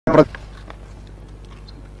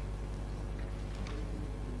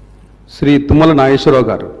శ్రీ తుమ్మల నాగేశ్వరరావు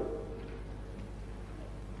గారు.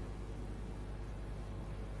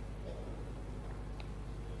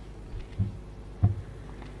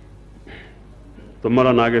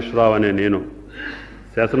 తుమ్మల నాగేశ్వరరావు అనే నేను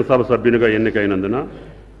శాసనసభ సభ్యునిగా ఎన్నికైనందున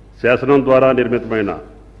శాసనం ద్వారా నిర్మితమైన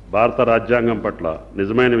భారత రాజ్యాంగం పట్ల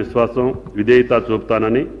నిజమైన విశ్వాసం, విధేయత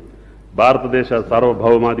చూపుతానని, భారతదేశ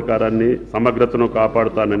సార్వభౌమాధికారాన్ని, సమగ్రతను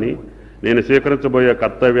కాపాడుతానని, నేను స్వీకరించబోయే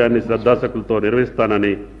కర్తవ్యాన్ని శ్రద్ధాశక్తులతో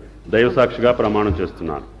నిర్వహిస్తానని దైవసాక్షిగా ప్రమాణం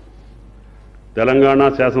చేస్తున్నాను. తెలంగాణ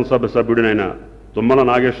శాసనసభ సభ్యుడినైన తుమ్మల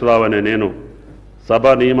నాగేశ్వరరావు అనే నేను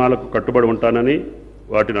సభా నియమాలకు కట్టుబడి ఉంటానని,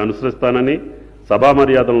 వాటిని అనుసరిస్తానని, సభా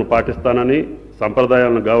మర్యాదలను పాటిస్తానని,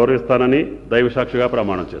 సంప్రదాయాలను గౌరవిస్తానని దైవసాక్షిగా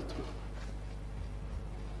ప్రమాణం చేస్తున్నాను.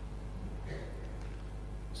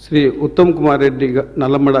 శ్రీ ఉత్తమ్ కుమార్ రెడ్డి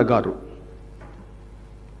నల్లమడ గారు.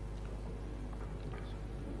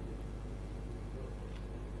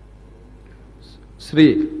 శ్రీ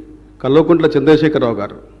కల్వకుంట్ల చంద్రశేఖరరావు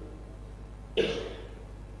గారు.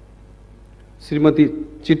 శ్రీమతి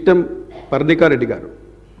చిట్టెం పర్ణికారెడ్డి గారు.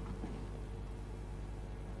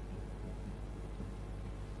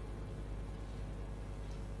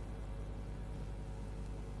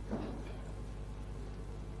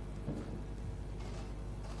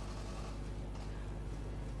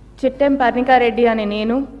 చిట్టెం పర్ణికారెడ్డి అనే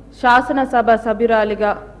నేను శాసనసభ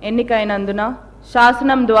సభ్యురాలిగా ఎన్నికైనందున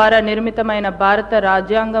శాసనం ద్వారా నిర్మితమైన భారత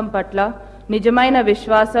రాజ్యాంగం పట్ల నిజమైన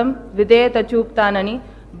విశ్వాసం, విధేయత చూపుతానని,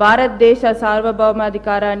 భారతదేశ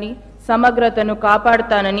సార్వభౌమాధికారాన్ని, సమగ్రతను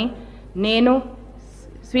కాపాడుతానని, నేను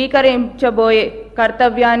స్వీకరించబోయే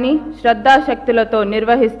కర్తవ్యాన్ని శ్రద్ధాశక్తులతో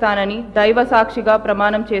నిర్వహిస్తానని దైవసాక్షిగా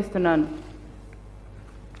ప్రమాణం చేస్తున్నాను.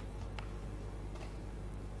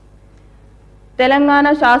 తెలంగాణ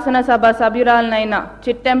శాసనసభ సభ్యురాలనైన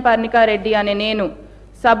చిట్టెం పర్ణికారెడ్డి అనే నేను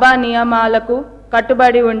సభా నియమాలకు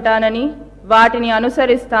కట్టుబడి ఉంటానని, వాటిని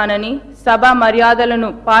అనుసరిస్తానని, సభా మర్యాదలను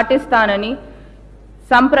పాటిస్తానని,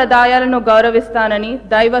 సంప్రదాయాలను గౌరవిస్తానని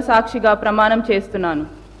దైవ సాక్షిగా ప్రమాణం చేస్తున్నాను.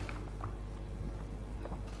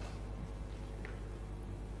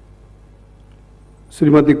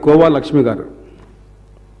 శ్రీమతి కోవా లక్ష్మి గారు.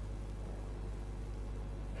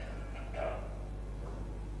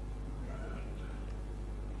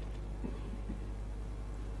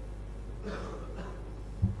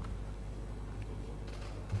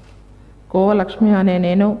 కోవలక్ష్మి అనే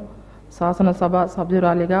నేను శాసనసభ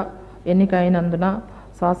సభ్యురాలిగా ఎన్నికైనందున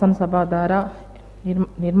శాసనసభ ద్వారా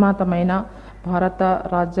నిర్మాతమైన భారత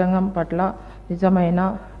రాజ్యాంగం పట్ల నిజమైన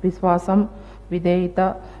విశ్వాసం, విధేయత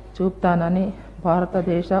చూపుతానని,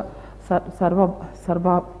 భారతదేశ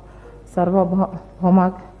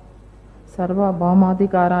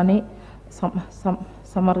సార్వభౌమాధికారాన్ని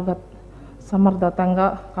సమర్థతంగా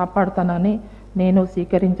కాపాడుతానని, నేను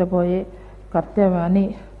స్వీకరించబోయే కర్తవ్యాన్ని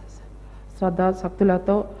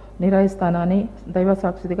శ్రద్ధాశక్తులతో నిర్వహిస్తానని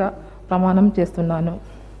దైవసాక్షిగా ప్రమాణం చేస్తున్నాను.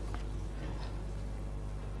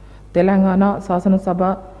 తెలంగాణ శాసనసభ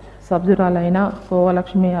సభ్యురాలైన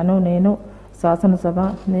కోవలక్ష్మి అను నేను శాసనసభ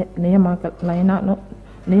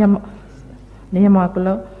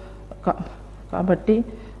నియామకులు కాబట్టి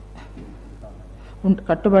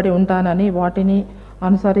కట్టుబడి ఉంటానని, వాటిని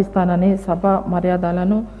అనుసరిస్తానని, సభ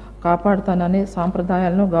మర్యాదలను కాపాడుతానని,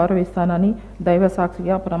 సాంప్రదాయాలను గౌరవిస్తానని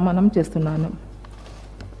దైవసాక్షిగా ప్రమాణం చేస్తున్నాను.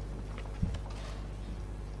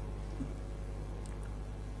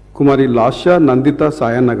 కుమారి లాస్య నందిత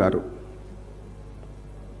సాయన్న గారు.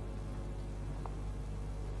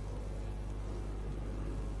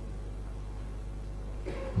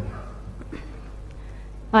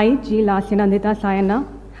 I, G. Lasya Nandita Sayana,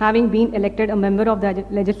 having been elected a member of the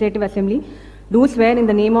Legislative Assembly, do swear in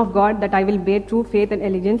the name of God that I will bear true faith and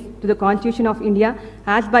allegiance to the Constitution of India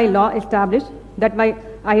as by law established, that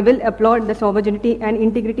I will uphold the sovereignty and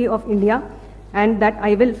integrity of India, and that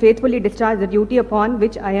I will faithfully discharge the duty upon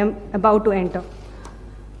which I am about to enter.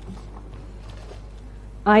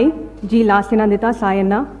 I, G. Lasya Nandita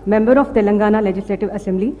Sayana, member of Telangana Legislative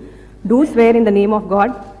Assembly, do swear in the name of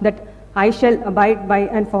God that I shall abide by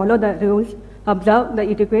and follow the rules, observe the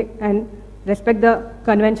etiquette, and respect the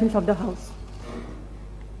conventions of the House.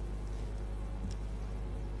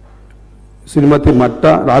 శ్రీమతి మట్ట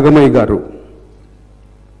రాగమయ్య గారు.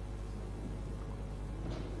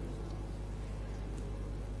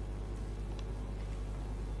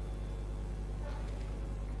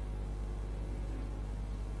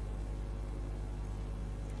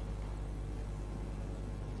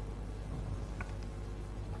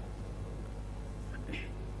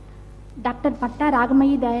 Doctor పట్టా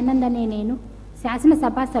రాగమయ్యి దయానంద్ అనే నేను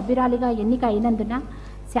శాసనసభ సభ్యురాలిగా ఎన్నిక అయినందున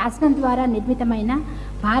శాసనం ద్వారా నిర్మితమైన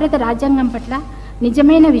భారత రాజ్యాంగం పట్ల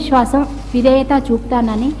నిజమైన విశ్వాసం విధేయత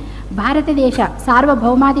చూపుతానని భారతదేశ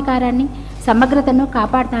సార్వభౌమాధికారాన్ని సమగ్రతను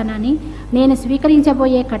కాపాడుతానని నేను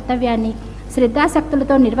స్వీకరించబోయే కర్తవ్యాన్ని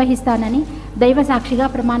శ్రద్ధాశక్తులతో నిర్వహిస్తానని దైవ సాక్షిగా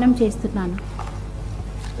ప్రమాణం చేస్తున్నాను.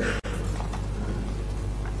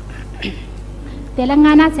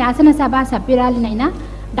 తెలంగాణ శాసనసభ సభ్యురాలినైన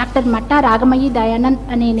డాక్టర్ మట్టా రాగమయ్యి దయానంద్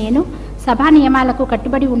అనే నేను సభా నియమాలకు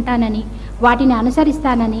కట్టుబడి ఉంటానని, వాటిని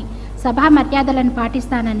అనుసరిస్తానని, సభా మర్యాదలను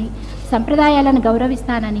పాటిస్తానని, సంప్రదాయాలను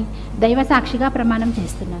గౌరవిస్తానని దైవ సాక్షిగా ప్రమాణం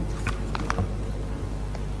చేస్తున్నాను.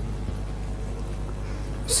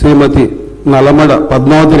 శ్రీమతి నల్లమడ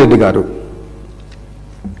పద్మావతి రెడ్డి గారు.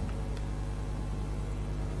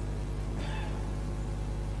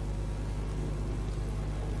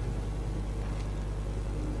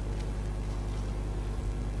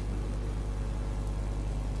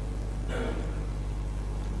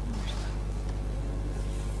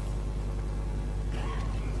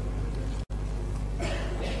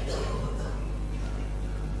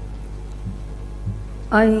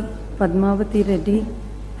 I, Padmavati Reddy,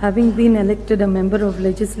 having been elected a member of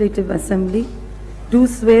Legislative Assembly, do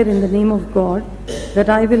swear in the name of God that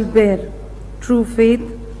I will bear true faith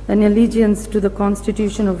and allegiance to the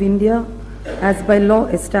Constitution of India as by law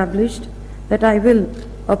established, that I will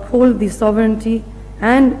uphold the sovereignty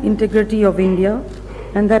and integrity of India,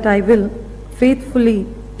 and that I will faithfully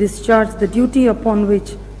discharge the duty upon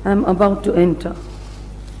which I am about to enter.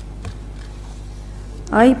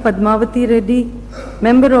 I, Padmavati Reddy,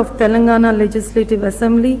 member of Telangana Legislative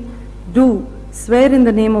Assembly, do swear in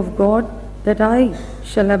the name of God that I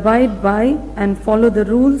shall abide by and follow the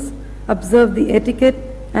rules, observe the etiquette,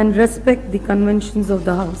 and respect the conventions of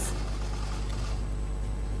the House.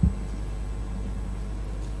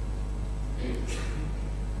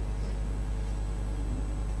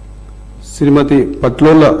 శ్రీమతి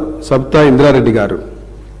పట్లోల సబితా ఇంద్రారెడ్డి గారు.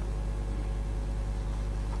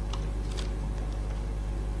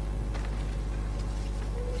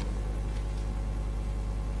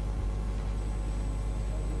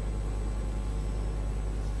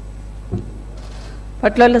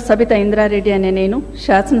 పట్లోల సబిత ఇంద్రారెడ్డి అనే నేను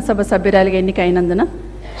శాసనసభ సభ్యురాలిగా ఎన్నికైనందున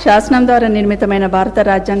శాసనం ద్వారా నిర్మితమైన భారత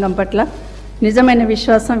రాజ్యాంగం పట్ల నిజమైన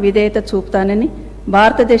విశ్వాసం విధేయత చూపుతానని,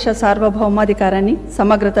 భారతదేశ సార్వభౌమాధికారాన్ని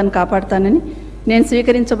సమగ్రతను కాపాడుతానని, నేను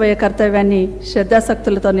స్వీకరించబోయే కర్తవ్యాన్ని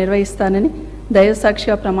శ్రద్ధాశక్తులతో నిర్వహిస్తానని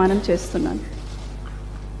దైవసాక్షిగా ప్రమాణం చేస్తున్నాను.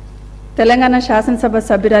 తెలంగాణ శాసనసభ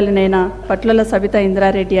సభ్యురాలినైన పట్లోల సబిత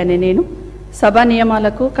ఇంద్రారెడ్డి అనే నేను సభా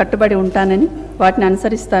నియమాలకు కట్టుబడి ఉంటానని, వాటిని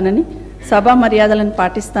అనుసరిస్తానని, సభా మర్యాదలను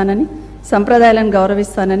పాటిస్తానని, సంప్రదాయాలను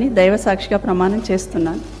గౌరవిస్తానని దైవ సాక్షిగా ప్రమాణం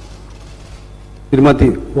చేస్తున్నాను. శ్రీమతి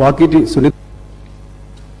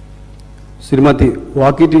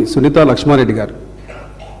వాకిటి సునీత లక్ష్మారెడ్డి గారు.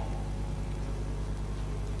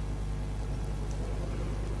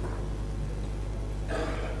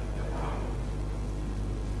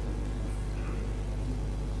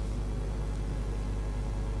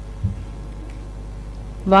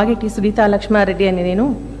 వాగిటి సునీతా లక్ష్మారెడ్డి అని నేను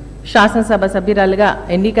శాసనసభ సభ్యురాలుగా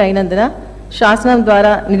ఎన్నిక అయినందున శాసనం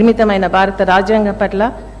ద్వారా నిర్మితమైన భారత రాజ్యాంగం పట్ల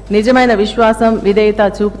నిజమైన విశ్వాసం విధేయత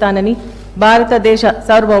చూపుతానని, భారతదేశ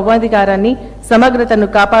సార్వభౌమాధికారాన్ని సమగ్రతను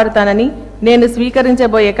కాపాడుతానని, నేను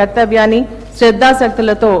స్వీకరించబోయే కర్తవ్యాన్ని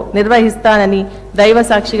శ్రద్ధాశక్తులతో నిర్వహిస్తానని దైవ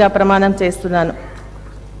సాక్షిగా ప్రమాణం చేస్తున్నాను.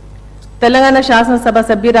 తెలంగాణ శాసనసభ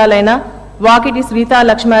సభ్యురాలైన వాకిటి సునీతా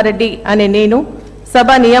లక్ష్మారెడ్డి అనే నేను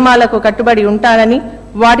సభ నియమాలకు కట్టుబడి ఉంటానని,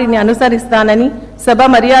 వాటిని అనుసరిస్తానని, సభ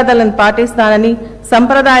మర్యాదలను పాటిస్తానని,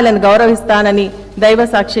 సంప్రదాయాలను గౌరవిస్తానని దైవ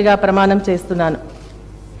సాక్షిగా ప్రమాణం చేస్తున్నాను.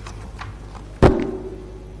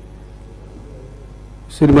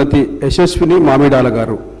 శ్రీమతి యశస్విని మామిడాల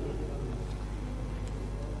గారు.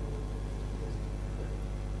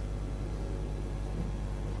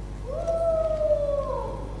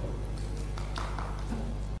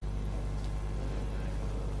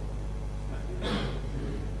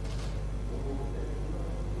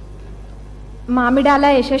 మామిడాల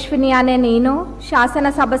యశస్విని అనే నేను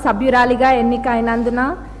శాసనసభ సభ్యురాలిగా ఎన్నికైనందున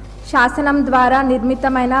శాసనం ద్వారా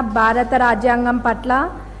నిర్మితమైన భారత రాజ్యాంగం పట్ల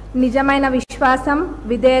నిజమైన విశ్వాసం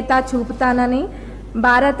విధేయత చూపుతానని,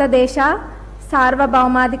 భారతదేశ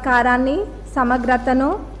సార్వభౌమాధికారాన్ని సమగ్రతను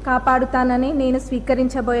కాపాడుతానని, నేను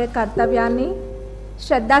స్వీకరించబోయే కర్తవ్యాన్ని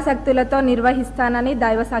శ్రద్ధాశక్తులతో నిర్వహిస్తానని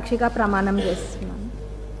దైవ సాక్షిగా ప్రమాణం చేస్తున్నాను.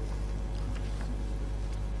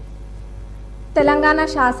 తెలంగాణ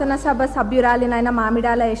శాసనసభ సభ్యురాలినైన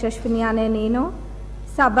మామిడాల యశస్విని అనే నేను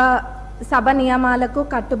సభ నియమాలకు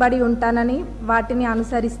కట్టుబడి ఉంటానని, వాటిని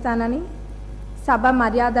అనుసరిస్తానని, సభ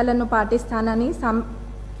మర్యాదలను పాటిస్తానని,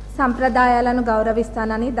 సంప్రదాయాలను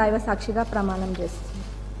గౌరవిస్తానని దైవ సాక్షిగా ప్రమాణం చేస్తున్నాను.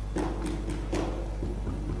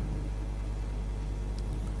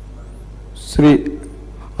 శ్రీ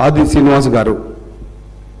ఆది శ్రీనివాస్ గారు.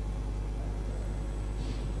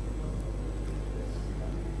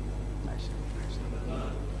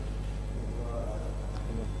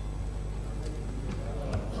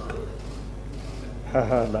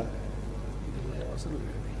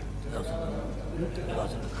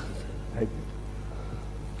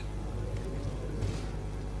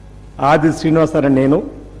 ఆది శ్రీనివాస్ అనే నేను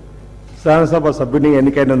శాసనసభ సభ్యుని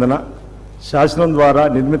ఎన్నికైనందున శాసనం ద్వారా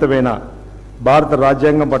నిర్మితమైన భారత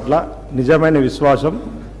రాజ్యాంగం పట్ల నిజమైన విశ్వాసం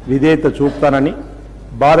విధేయత చూపుతానని,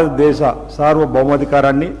 భారతదేశ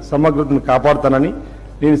సార్వభౌమాధికారాన్ని సమగ్రతను కాపాడుతానని,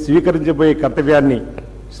 నేను స్వీకరించబోయే కర్తవ్యాన్ని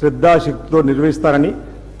శ్రద్ధాశక్తితో నిర్వహిస్తానని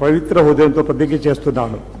పవిత్ర హృదయంతో ప్రతిజ్ఞ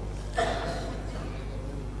చేస్తున్నాను.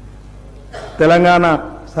 తెలంగాణ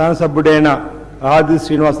శాసనసభ్యుడైన ఆది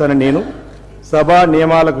శ్రీనివాస్ అనే నేను సభా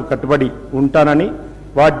నియమాలకు కట్టుబడి ఉంటానని,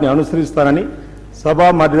 వాటిని అనుసరిస్తానని, సభా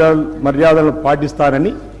మర్యాదలను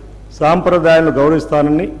పాటిస్తానని, సాంప్రదాయాలను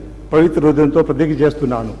గౌరవిస్తానని పవిత్ర హృదయంతో ప్రతిజ్ఞ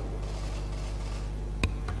చేస్తున్నాను.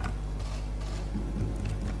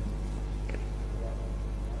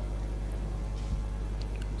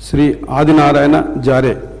 శ్రీ ఆదినారాయణ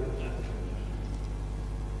జారే.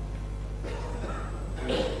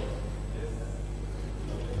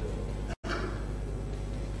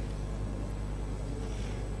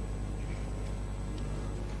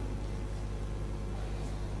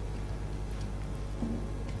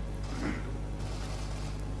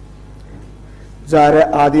 జారే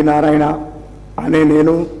ఆదినారాయణ అనే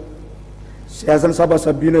నేను శాసనసభ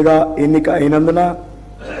సభ్యునిగా ఎన్నిక అయినందున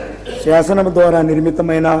శాసనం ద్వారా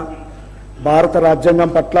నిర్మితమైన భారత రాజ్యాంగం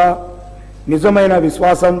పట్ల నిజమైన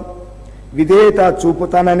విశ్వాసం విధేయత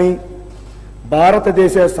చూపుతానని,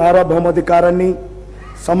 భారతదేశ సార్వభౌమాధికారాన్ని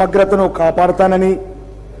సమగ్రతను కాపాడుతానని,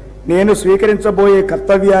 నేను స్వీకరించబోయే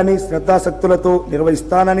కర్తవ్యాన్ని శ్రద్ధాశక్తులతో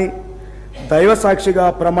నిర్వహిస్తానని దైవ సాక్షిగా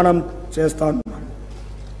ప్రమాణం చేస్తాను.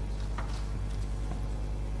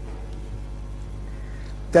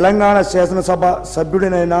 తెలంగాణ శాసనసభ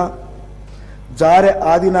సభ్యుడినైన జారె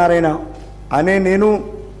ఆదినారాయణ అనే నేను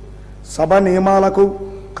సభ నియమాలకు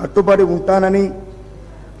కట్టుబడి ఉంటానని,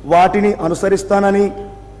 వాటిని అనుసరిస్తానని,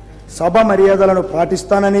 సభ మర్యాదలను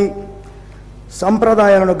పాటిస్తానని,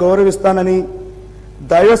 సంప్రదాయాలను గౌరవిస్తానని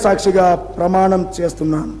దైవ సాక్షిగా ప్రమాణం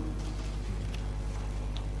చేస్తున్నాను.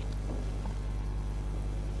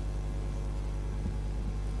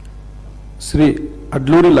 శ్రీ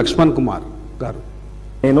అడ్లూరి లక్ష్మణ్ కుమార్ గారు.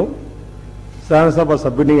 నేను శాసనసభ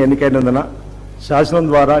సభ్యుని ఎన్నికైనందున శాసనం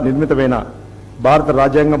ద్వారా నిర్మితమైన భారత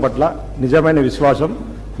రాజ్యాంగం పట్ల నిజమైన విశ్వాసం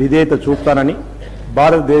విధేయత చూపుతానని,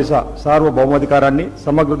 భారతదేశ సార్వభౌమాధికారాన్ని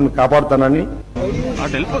సమగ్రతను కాపాడుతానని,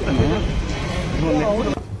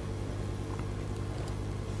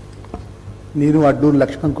 నేను అడ్డూరు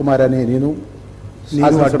లక్ష్మణ్ కుమార్ అనే నేను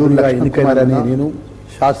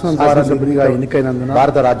శాసనం ద్వారా సభ్యునిగా ఎన్నికైనందున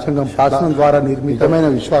భారత రాజ్యాంగం శాసనం ద్వారా నిర్మితమైన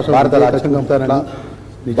విశ్వాసం భారత రాజ్యాంగం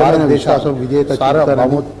నిజమైన విశ్వాసం విధేయత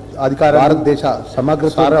అధికారం భారతదేశ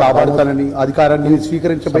సమగ్రత కాపాడుతానని, అధికారాన్ని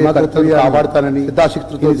స్వీకరించబోయే కర్తవ్యాన్ని కాపాడుతానని,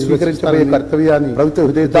 యథాశక్తితో స్వీకరించబోయే కర్తవ్యాన్ని ప్రభుత్వ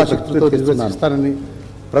హృదయశక్తితో నిర్వహిస్తానని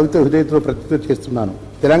ప్రభుత్వ హృదయతో ప్రతిజ్ఞ చేస్తున్నాను.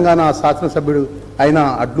 తెలంగాణ శాసనసభ్యుడు అయిన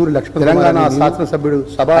అడ్లూరి లక్ష్మణ్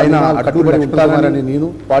సభ అయిన అడ్లూరి లక్ష్మణ్ నేను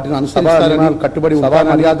వాటిని అనుసరిస్తానని, కట్టుబడి సభా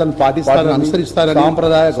మర్యాదలను పాటిస్తానని, అనుసరిస్తానని,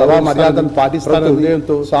 సాంప్రదాయ సభా మర్యాదలను పాటిస్తానని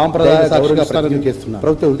హృదయంతో సాంప్రదాయ ప్రతిజ్ఞ చేస్తున్నాను.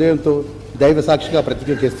 ప్రభుత్వ హృదయంతో దైవ సాక్షిగా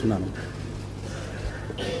ప్రతిజ్ఞ చేస్తున్నాను.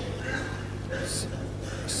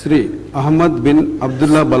 శ్రీ అహ్మద్ బిన్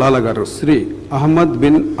అబ్దుల్లా బలాల గారు. శ్రీ అహ్మద్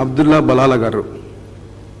బిన్ అబ్దుల్లా బలాల గారు.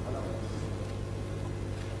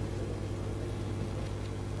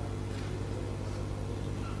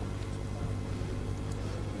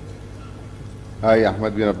 I,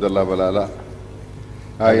 Ahmad bin Abdullah Balala,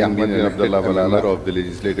 member of the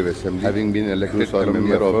Legislative Assembly, having been elected a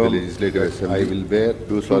member of the Legislative Assembly, I will bear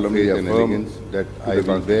do solemnly affirm that I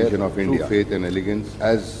will bear true faith and allegiance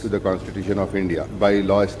as to the Constitution of India, by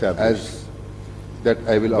law established, as that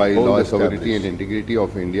I will uphold the sovereignty and integrity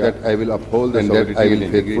of India, that I will uphold the sovereignty and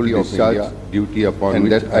integrity of India, duty upon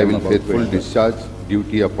and that I will faithful discharge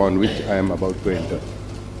duty upon which I am about to enter.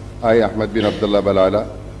 I, Ahmad bin Abdullah Balala,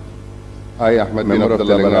 I, Ahmad bin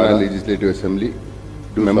Abdullah Telangana Legislative Assembly,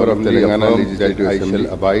 member of Telangana Legislative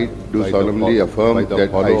Assembly, do solemnly affirm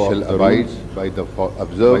that I shall abide by the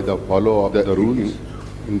observe the follow of the rules,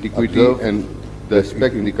 integrity and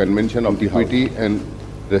respect the convention of the equity and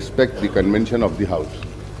respect the convention of the House.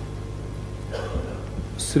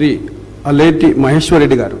 Shri Aleti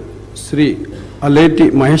Maheshwar Reddy గారు. శ్రీ అలేటి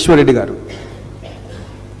మహేశ్వరరెడ్డి గారు.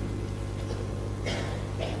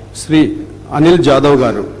 శ్రీ అనిల్ జాదవ్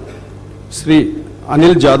గారు. శ్రీ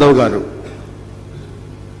అనిల్ జాదవ్ గారు.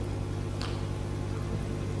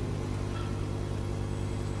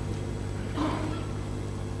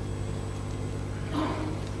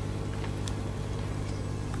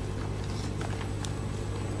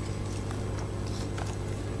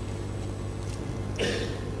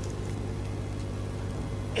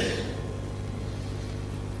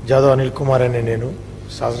 జాదవ్ అనిల్ కుమార్ అనే నేను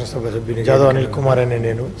శాసనసభ సభ్యుని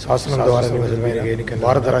శాసనం ద్వారా నియమితమైన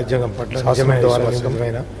భారత రాజ్యాంగం పట్ల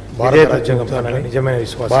భారత రాజ్యాంగం నిజమైన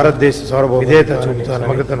విశ్వాసం భారతదేశ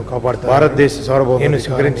సమగ్రతను కాపాడుతాను భారతదేశ సార్వభౌమతను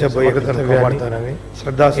స్వీకరించబోయే కాపాడుతానని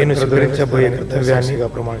స్వీకరించబోయే కర్తవ్యాన్ని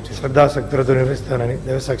శ్రద్ధాశక్తులతో నిర్వహిస్తానని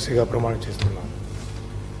దైవసాక్షిగా ప్రమాణం చేస్తున్నాను.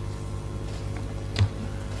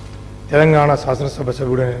 తెలంగాణ శాసనసభ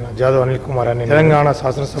సభ్యుడైన జాదవ్ అనిల్ కుమార్ అనే తెలంగాణ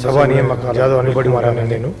శాసనసభ నియామకాలు జాదవ్ అనిల్ కుమార్ అనే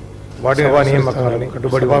నేను వాటి నియామకాలను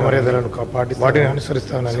కట్టుబడి మర్యాదలను కాపాడి వాటిని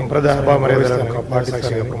అనుసరిస్తానని సంప్రదాయ మర్యాదలను కాపాడి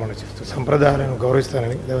సాక్షిగా ప్రమాణం చేస్తూ సంప్రదాయాలను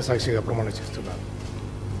గౌరవిస్తానని దైవసాక్షిగా ప్రమాణం చేస్తున్నాను.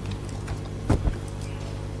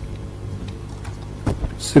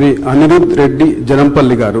 శ్రీ అనిరుద్ రెడ్డి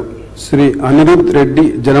జనంపల్లి గారు. శ్రీ అనిరుద్ రెడ్డి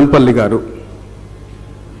జనంపల్లి గారు.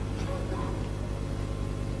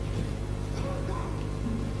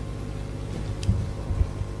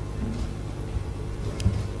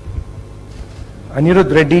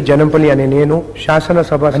 అనిరుద్ రెడ్డి జనంపల్లి అనే నేను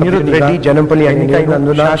శాసనసభ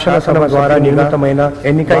ఎన్నికైనందున శాసనసభ ద్వారా నిర్మితమైన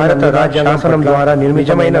శాసనం ద్వారా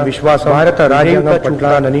నిర్మితమైన విశ్వాసం భారత రాజ్యాంగం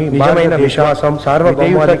పట్ల నిజమైన విశ్వాసం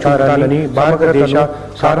సార్వభౌమాధికారాన్ని భారతదేశ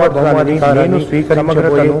సార్వభౌమాధికారాన్ని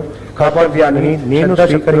స్వీకరించబోయే కర్తవ్యాన్ని నేను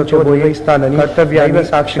స్వీకరించబోయేస్తానని కర్తవ్యాన్ని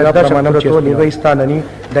సాక్షిగా ప్రమాణంతో నిర్వహిస్తానని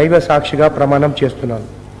దైవ సాక్షిగా ప్రమాణం చేస్తున్నాను.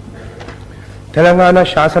 తెలంగాణ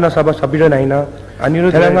శాసనసభ సభ్యుడనైన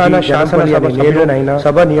తెలంగాణ శాసనసభ సభ్యుడనైన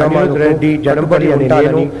సభ నియమాలు రెడ్డి జనంపల్లి అనే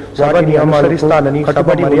నేను సభ నియమాలు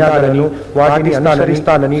కట్టుబడి మర్యాదలను వాటిని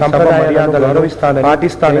అనుసరిస్తానని సంప్రదాయాలను గౌరవిస్తానని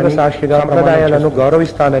పాటిస్తానని సాక్షిగా సంప్రదాయాలను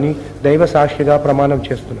గౌరవిస్తానని దైవ సాక్షిగా ప్రమాణం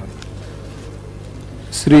చేస్తున్నాను.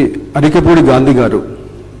 శ్రీ అరికపూడి గాంధీ గారు.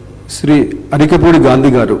 శ్రీ అరికపూడి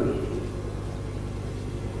గాంధీ గారు.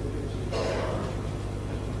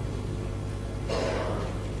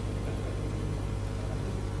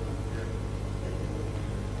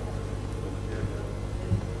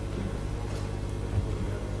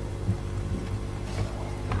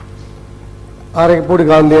 ఆరకపూడి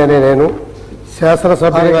గాంధీ అనే నేను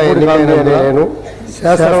శాసనసభ్యునిగా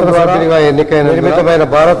ఎన్నికైన నిర్మితమైన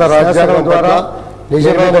భారత రాజ్యాంగం ద్వారా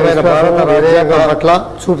నిజమైన భారత రాజ్యాంగం పట్ల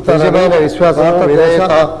నిజమైన విశ్వాసం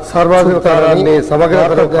విధేయత సార్వభౌమాధికారాన్ని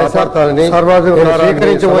సమగ్రతను కాపాడుతానని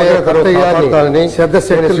స్వీకరించబోయే కర్తవ్యాన్ని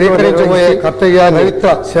స్వీకరించబోయే కర్తవ్యాన్ని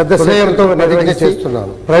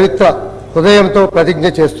హృదయంతో ప్రతిజ్ఞ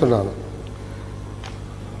చేస్తున్నాను.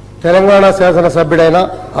 తెలంగాణ శాసనసభ్యుడైన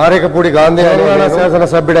ఆరకపూడి గాంధీ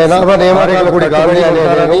ఆరకపూడి గాంధీ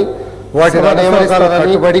అనేని వాటిని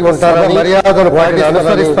కట్టుబడి ఉంటారని మర్యాదను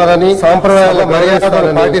అనుసరిస్తానని సాంప్రదాయాల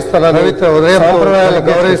మర్యాదను పాటిస్తానని పవిత్ర సాంప్రదాయాలను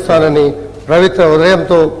గౌరవిస్తానని పవిత్ర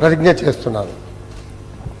హృదయంతో ప్రతిజ్ఞ చేస్తున్నాను.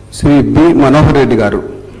 శ్రీ బి మనోహర్ రెడ్డి గారు.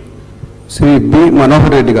 శ్రీ బి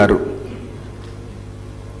మనోహర్ రెడ్డి గారు.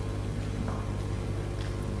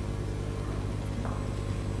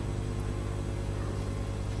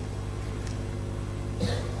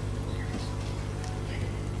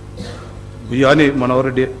 బియ్యాని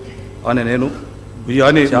మనోహరెడ్డి అనే నేను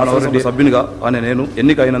సభ్యునిగా అనే నేను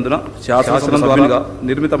ఎన్నికైనందున శాసనం ద్వారా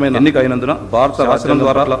నిర్మితమైన భారత రాజ్యాంగం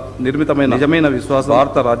ద్వారా నిర్మితమైన నిజమైన విశ్వాసం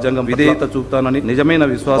భారత రాజ్యాంగం విధేయత చూపుతానని నిజమైన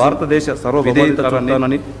విశ్వాసం భారతదేశ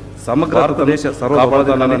సర్వభౌమాధికారాన్ని సమగ్ర దేశ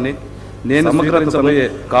సర్వభౌమాధికారాన్ని నేను స్వీకరించబోయే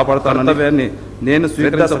కాపాడుతానని నేను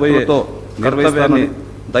స్వీకరించబోయే కర్తవ్యాన్ని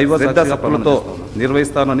దైవ సాక్షిగా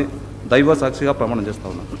నిర్వహిస్తానని దైవ సాక్షిగా ప్రమాణం చేస్తా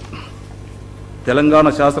ఉన్నాను. తెలంగాణ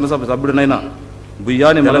శాసనసభ సభ్యుడినైన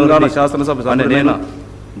బుయ్యాని తెలంగాణ శాసనసభ నేను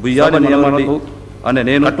బుయ్యాని నియమాలకు అనే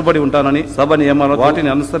నేను కట్టుబడి ఉంటానని సభ నియమాలను వాటిని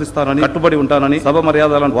అనుసరిస్తానని కట్టుబడి ఉంటానని సభ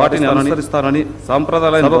మర్యాదలను వాటిని అనుసరిస్తానని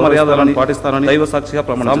సాంప్రదాయ సభ మర్యాదలను పాటిస్తానని దైవ సాక్షిగా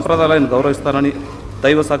ప్రమాణం సాంప్రదాయాలను గౌరవిస్తానని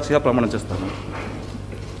దైవ సాక్షిగా ప్రమాణం చేస్తాను.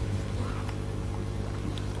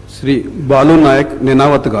 శ్రీ బాలు నాయక్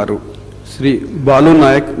నినావత్ గారు. శ్రీ బాలు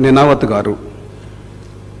నాయక్ నినావత్ గారు.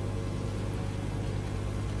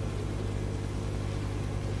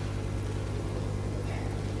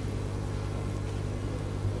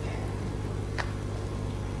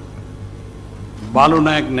 బాలు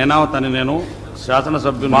నాయక్ నెనావత్ అని నేను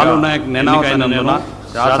శాసనసభ్యుని బాలు నాయక్ నెనావత్ అని నేను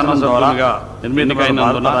శాసనసభ్యునిగా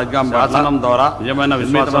నిర్మితమైనందున శాసనం ద్వారా నిజమైన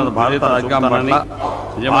విశ్వాసం భారత రాజ్యాంగాన్ని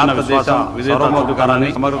నిజమైన విశ్వాసం విధేయతాన్ని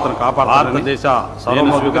సమగ్రతను భారతదేశ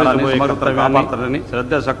సర్వభౌమాధికారాన్ని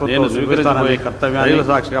శ్రద్ధాశక్తితో నిర్వహిస్తానని కర్తవ్యాన్ని దైవ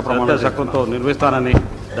సాక్షిగా శ్రద్ధాశక్తితో నిర్వహిస్తానని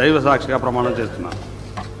దైవ సాక్షిగా ప్రమాణం చేస్తున్నాను.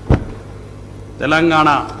 తెలంగాణ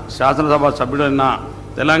శాసనసభ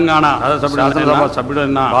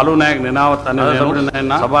సభ్యుడైన బాలు నాయక్ నినావత్ అని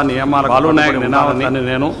సభా నియమాల బాలు నాయక్ నినావత్ అని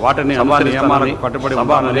నేను వాటిని సభా నియమాలకు కట్టుబడి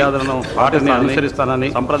సభా మర్యాదలను వాటిని అనుసరిస్తానని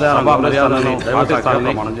సంప్రదాయాలను మర్యాదలను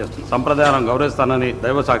ప్రమాణం చేస్తున్నాను. సంప్రదాయాలను గౌరవిస్తానని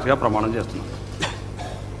దైవ సాక్షిగా ప్రమాణం చేస్తున్నాను.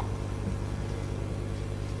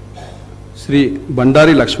 శ్రీ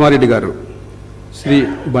బండారి లక్ష్మారెడ్డి గారు, శ్రీ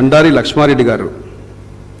బండారి లక్ష్మారెడ్డి గారు,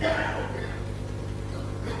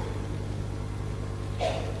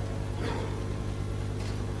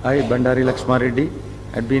 I, Bandari Lakshmareddy,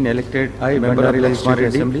 had been elected member of Legislative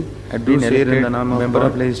Assembly, had been elected member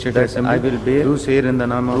of Legislative Assembly. I will bear true share in the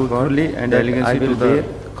name of God and allegiance to the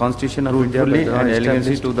Constitution of India and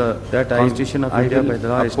allegiance to the Constitution of India by the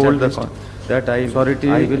law established, that I will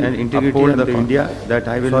authority and integrity of India, that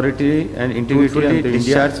I will authority and integrity of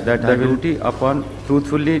India, that I will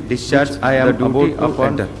truthfully discharge I am about to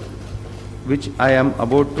enter, which I am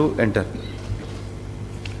about to enter.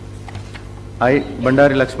 I,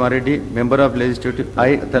 Bandari Lakshmareddy, member of Legislative,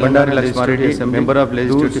 Bandari Lakshmareddy, member of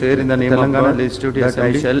Legislative, do share in the name of God, Legislative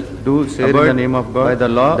Assembly, I shall do share in the name of God, by the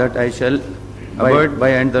law, that I shall abide by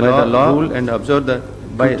and the law, rule and observe the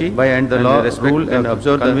by and the law, rule and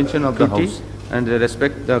observe the convention of the House, and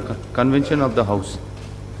respect the convention of the House.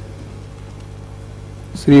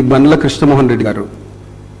 Shri బండ్ల కృష్ణమోహన్ రెడ్డి గారు,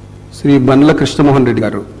 శ్రీ బండ్ల కృష్ణమోహన్ రెడ్డి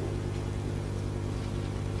గారు,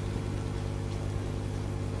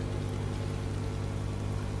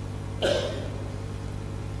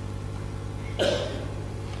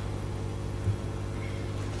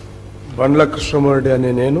 బండ్ల కృష్ణమోహన్ అనే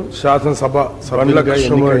నేను శాసనసభ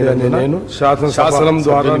శాసనం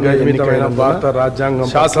ద్వారా నిర్మితమైన భారత రాజ్యాంగం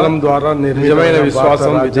శాసనం ద్వారా నిజమైన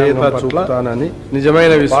విశ్వాసం విధేయత చూపుతానని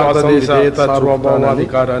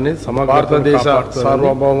సార్వభౌమాధికారాన్ని భారతదేశ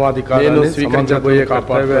సార్వభౌమాధికారాన్ని స్వీకరించబోయే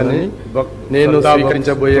కర్తవ్యాన్ని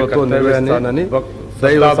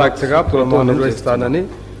దైవ సాక్షిగా ప్రమాణం నిర్వహిస్తానని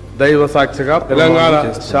దైవ సాక్షిగా తెలంగాణ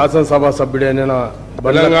శాసనసభ సభ్యుడైన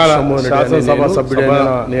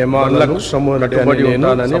నియమాలను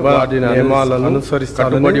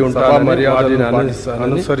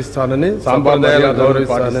అనుసరిస్తానని సాంప్రదాయాలను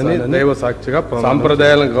గౌరవిస్తానని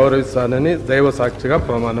దైవ సాక్షిగా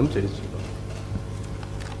ప్రమాణం చేస్తున్నాను.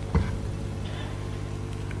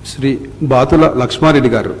 శ్రీ బాతుల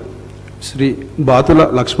లక్ష్మారెడ్డి గారు, శ్రీ బాతుల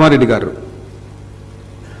లక్ష్మారెడ్డి గారు,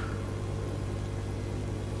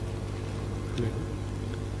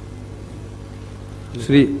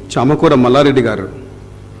 శ్రీ చామకూర మల్లారెడ్డి గారు,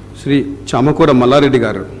 శ్రీ చామకూర మల్లారెడ్డి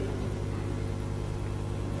గారు,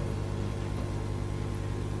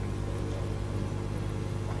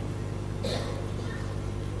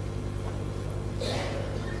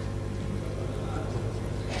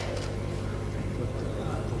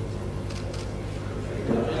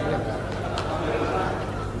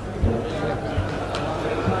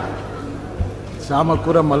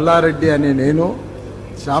 చామకూర మల్లారెడ్డి అనే నేను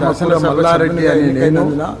శాసనం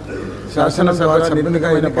ద్వారా సభ్యునిగా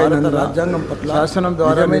భారత రాజ్యాంగం పట్ల శాసనం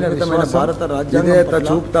ద్వారా భారత రాజ్యాంగం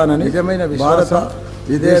చూపుతానని భారత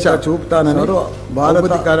విదేశ చూపుతానని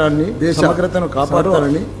భారతాధికారాన్ని దేశ సమగ్రతను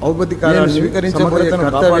కాపాడుతానని ఔపధికారాన్ని స్వీకరించబోయే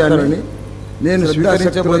కర్తవ్యాన్ని నేను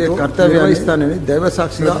స్వీకరించబోయే కర్తవ్యాన్ని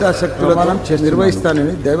దైవసాక్షిగా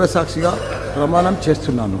నిర్వహిస్తానని దైవసాక్షిగా ప్రమాణం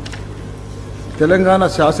చేస్తున్నాను. తెలంగాణ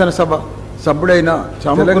శాసనసభ సభ్యుడైన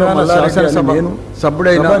చామకూర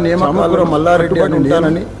మల్లారెడ్డి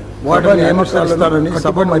ఉంటానని వాటిని అనుసరిస్తానని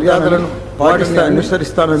సభ మర్యాదలను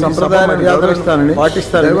అనుసరిస్తానని సంప్రదాయ మర్యాదలను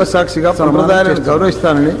పాటిస్తానని దైవ సాక్షిగా సంప్రదాయాలను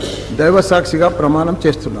గౌరవిస్తానని దైవ సాక్షిగా ప్రమాణం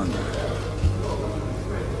చేస్తున్నాను.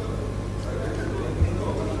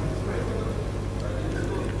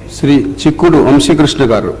 శ్రీ చిక్కుడు వంశీకృష్ణ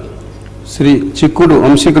గారు, శ్రీ చిక్కుడు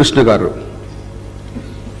వంశీకృష్ణ గారు,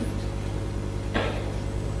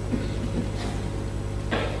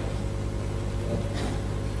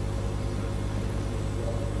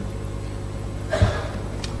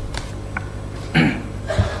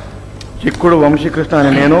 చిక్కుడు వంశీకృష్ణ అనే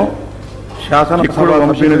నేను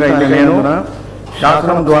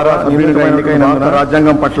శాసనం ద్వారా ఎన్నికైన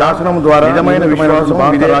రాజ్యాంగం పట్ల శాసనం ద్వారా నిజమైన విశ్వాసం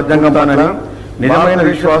రాజ్యాంగం పట్ల నిజమైన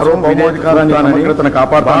విశ్వాసం భౌమాధికారాన్ని సమగ్రతను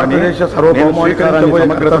కాపాడుతానని దేశ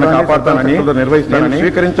సమగ్రతను కాపాడుతానని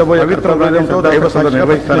స్వీకరించబోయే పవిత్ర హృదయంతో దైవ సాక్షిగా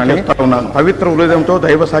నిర్వహిస్తానని పవిత్ర హృదయంతో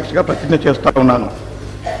దైవ సాక్షిగా ప్రతిజ్ఞ చేస్తా ఉన్నాను.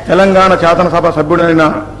 తెలంగాణ శాసనసభ సభ్యుడైన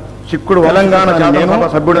చిక్కుడు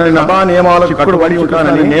సభ్యుడైన సభా నియమాలకు కట్టుబడి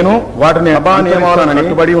ఉంటానని నేను వాటిని సభా నియమాలను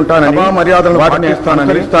కట్టుబడి ఉంటానని సభా మర్యాదలను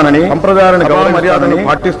పాటిస్తానని సంప్రదాయాలను మర్యాదలను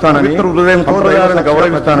పాటిస్తానని పవిత్ర హృదయంతో మర్యాదలను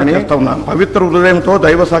గౌరవిస్తానని పవిత్ర హృదయంతో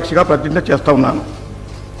దైవ సాక్షిగా ప్రతిజ్ఞ చేస్తా ఉన్నాను.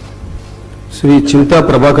 శ్రీ చింతా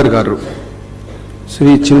ప్రభాకర్ గారు,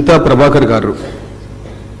 శ్రీ చింతా ప్రభాకర్ గారు,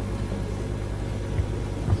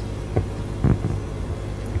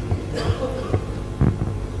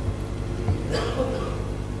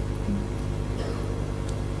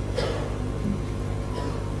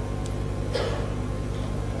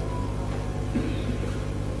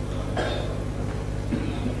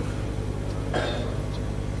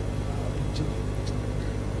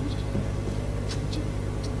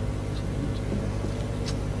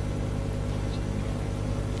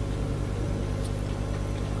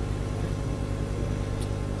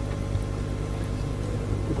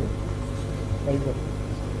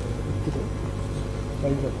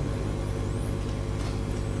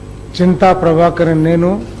 చింతా ప్రభాకరన్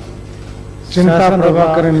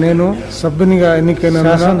నేను సభ్యునిగా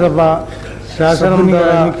ఎన్నికైనందున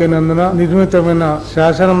నిర్మితమైన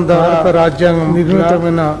శాసనం భారత రాజ్యాంగం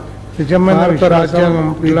నిజమైన రాజ్యాంగం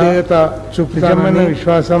విధేయత నిజమైన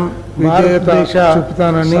విశ్వాసం విధేయత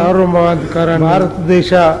చూపుతానని సార్వభౌమాధికారాన్ని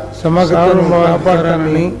భారతదేశ సమగ్రతను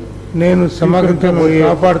కాపాడతానని నేను సమగ్రతను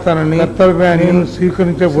కాపాడతానని కర్తవ్యాన్ని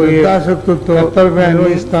స్వీకరించబోయే ఆసక్తితో కర్తవ్యాన్ని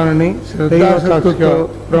నిర్వహిస్తానని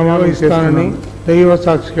దైవ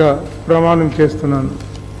సాక్షిగా ప్రమాణం చేస్తున్నాను.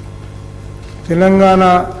 తెలంగాణ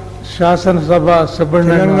శాసనసభ సభ్యుడు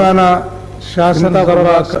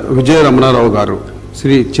విజయ రమణారావు గారు,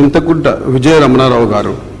 శ్రీ చింతకుంట విజయ రమణారావు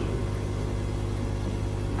గారు.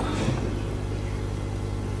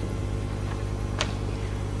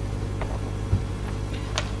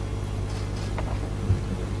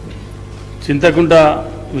 చింతకుంట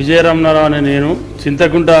విజయరమణారావు అనే నేను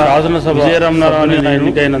శాసనసభ విజయరమణారావు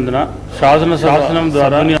ఎన్నికైనందున శాసనం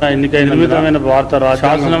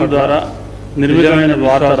ద్వారా నిర్మితమైన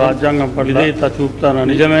భారత రాజ్యాంగం విధేయత చూపుతానని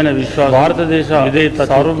నిజమైన విశ్వాసం భారతదేశ విధేయత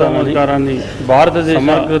సార్వభౌమాధికారాన్ని భారతదేశ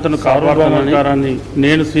సమగ్రతను కాపాడతానని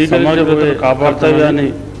నేను స్వీకరించబోయే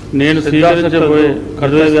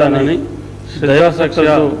కర్తవ్యాన్ని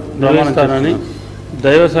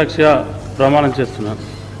దైవ సాక్షిగా ప్రమాణం చేస్తున్నాను.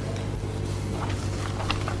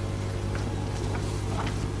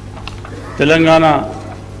 తెలంగాణ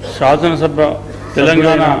శాసనసభ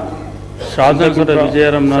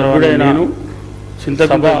విజయరమణారావు నేను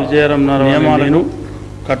చింతకుంట విజయరమణారావు నియమాలను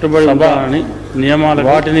కట్టుబడి ఉంటానని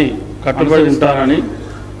వాటిని కట్టుబడి ఉంటానని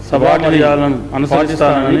సభా మర్యాదలను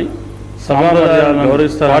అనుసరిస్తానని సాంప్రదాయాలను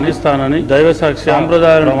పాటిస్తానని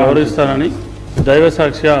సాంప్రదాయాలను గౌరవిస్తానని దైవ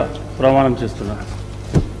సాక్షిగా ప్రమాణం చేస్తున్నాను.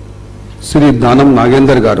 శ్రీ దానం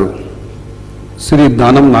నాగేందర్ గారు,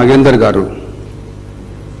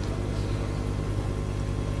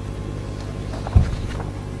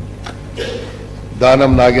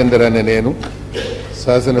 దానం నాగేందర్ అనే నేను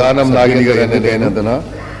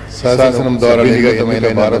శాసనం ద్వారా నిర్మితమైన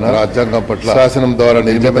భారత రాజ్యాంగం పట్ల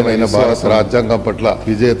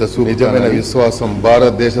విజేత నిజమైన విశ్వాసం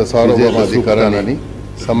భారతదేశ సార్వభౌమాధికారాన్ని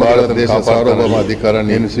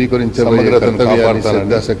నేను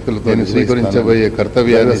స్వీకరించబోయే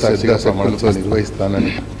కర్తవ్యాన్ని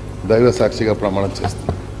నిర్వహిస్తానని దైవ సాక్షిగా ప్రమాణం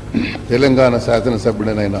చేస్తాను. తెలంగాణ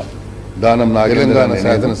శాసనసభ్యుడైన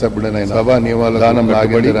సభా నియమాల దానం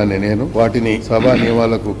నాగేందర్ అనే నేను వాటిని సభా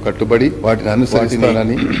నియమాలకు కట్టుబడి వాటిని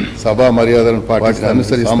అనుసరిస్తానని సభా మర్యాదలను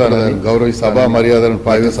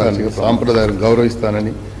సాంప్రదాయాలను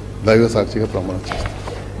గౌరవిస్తానని దైవ సాక్షిగా ప్రమాణం చేస్తాను.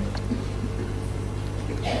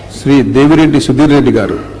 శ్రీ దేవిరెడ్డి సుధీర్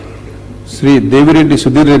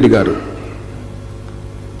రెడ్డి గారు,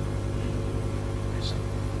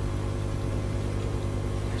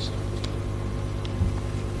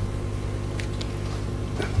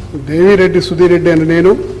 దేవిరెడ్డి సుధీర్ రెడ్డి అని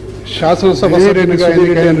నేను శాసనసభ సభ్యునిగా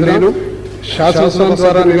ఎన్నికైనందున శాసనం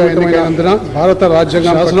ద్వారా నిర్మితమైనందున భారత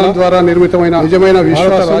రాజ్యాంగం ద్వారా నిర్మితమైన నిజమైన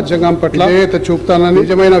విశ్వాస రాజ్యాంగం పట్ల విధేయత చూపుతానని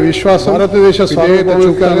నిజమైన విశ్వాసం భారతదేశ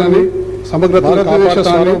సార్వభౌమికాన్ని సమగ్ర భారతదేశ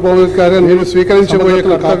సార్వభౌమికాన్ని నేను స్వీకరించబోయే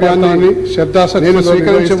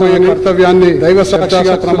కర్తవ్యాన్ని దైవ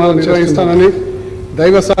సాక్షిగా ప్రమాణం నిర్వహిస్తానని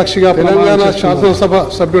దైవ సాక్షిగా తెలంగాణ శాసనసభ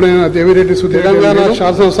సభ్యుడైన దేవిరెడ్డి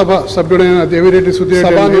సుధీర్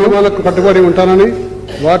సభా నియమాలకు కట్టుబడి ఉంటానని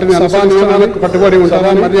వాటిని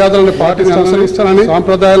మర్యాదలను అనుసరిస్తానని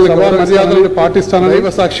మర్యాదలను పాటిస్తానని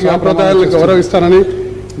సాంప్రదాయాలను గౌరవిస్తానని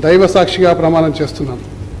దైవ సాక్షిగా ప్రమాణం చేస్తున్నాను.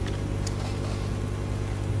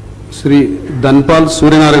 శ్రీ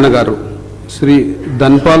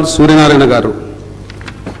ధన్పాల్ సూర్యనారాయణ గారు,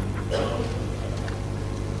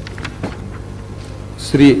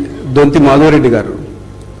 శ్రీ దొంతి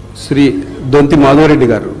మాధవరెడ్డి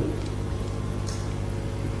గారు,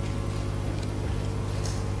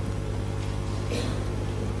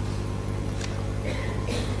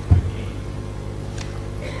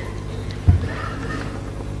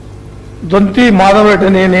 దొంతి మాధవరెడ్డి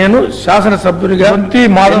అనే నేను శాసనసభ్యునిగా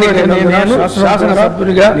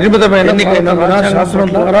నిర్మితమైన శాసనం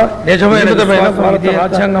ద్వారా నిజమైన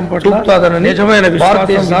రాజ్యాంగం చూపుతాదని నిజమైన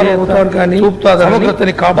భారతీయ సార్వభౌమాధికారాన్ని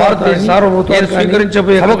సమగ్రతని కాపాడుతానని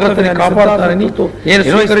స్వీకరించబోయే సమగ్రతని కాపాడుతానని నేను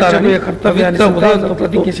స్వీకరించబోయే కర్తవ్యాన్ని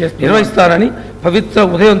నిర్వహిస్తానని పవిత్ర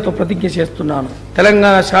ఉదయంతో ప్రతిజ్ఞ చేస్తున్నాను.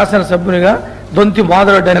 తెలంగాణ శాసనసభ్యునిగా దొంతి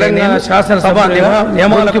మాధవరెడ్డి తెలంగాణ శాసనసభ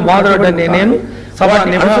నియమాలకు మాధవరెడ్డి అనే నేను సభా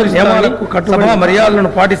నియమాలకు కట్టుబడి మర్యాదలను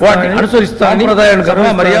పాటిస్తానని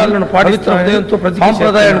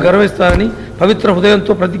సాంప్రదాయాలను గౌరవిస్తానని పవిత్ర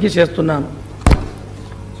హృదయంతో ప్రతిజ్ఞ చేస్తున్నాను.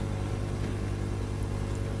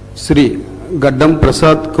 శ్రీ గడ్డం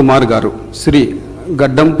ప్రసాద్ కుమార్ గారు,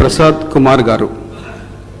 గడ్డం ప్రసాద్ కుమార్ గారు.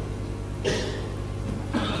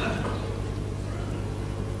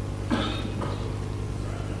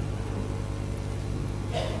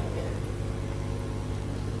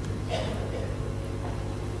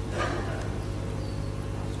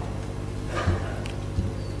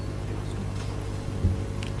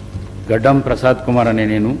 గడ్డం ప్రసాద్ కుమార్ అనే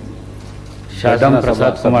నేను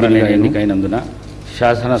ఎన్నికైనందున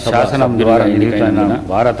శాసనం ద్వారా ఎన్నికైన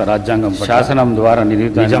భారత రాజ్యాంగం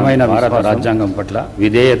నిజమైన భారత రాజ్యాంగం పట్ల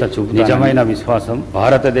విధేయత చూపు నిజమైన విశ్వాసం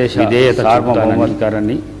భారతదేశ విధేయత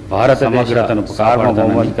సార్వభౌమాధికారాన్ని భారత సమగ్రతను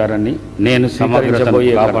సార్వభౌమాధికారాన్ని నేను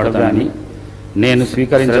స్వీకరించబోయే కర్తవ్యాన్ని నేను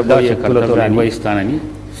స్వీకరించబోయే శక్తులతో నిర్వహిస్తానని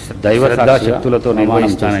శక్తులతో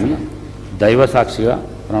నిర్వహిస్తానని దైవ సాక్షిగా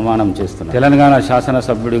ప్రమాణం చేస్తున్నాను. తెలంగాణ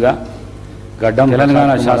శాసనసభ్యుడిగా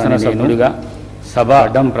సభ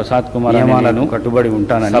గడ్డం ప్రసాద్ కుమార్ నియమాలను కట్టుబడి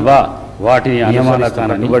ఉంటానని వాటిని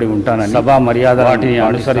కట్టుబడి ఉంటానని సభా మర్యాద వాటిని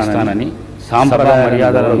అనుసరిస్తానని సాంప్రదాయ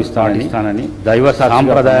మర్యాదలను పాటిస్తానని దైవ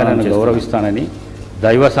సాంప్రదాయాలను గౌరవిస్తానని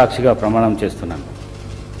దైవ సాక్షిగా ప్రమాణం చేస్తున్నాను.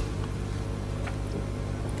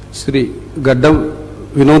 శ్రీ గడ్డం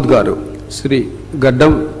వినోద్ గారు. శ్రీ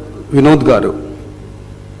గడ్డం వినోద్ గారు.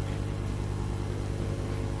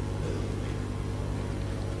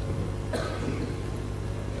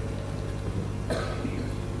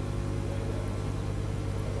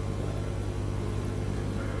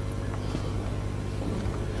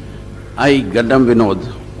 I, Gaddam Vinod,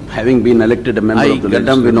 having been elected a member of the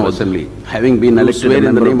Legislative Assembly, having been elected a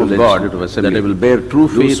member of the Legislative Assembly, that I will bear true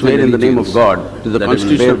faith and in the name of God to the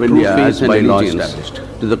Constitution of India as by law established,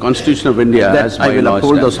 to the Constitution of India as by law established, that I will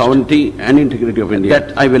uphold the sovereignty and integrity of India,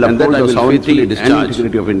 that I will uphold the sovereignty and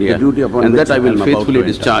integrity of India, and that I will faithfully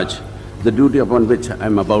discharge the duty upon which I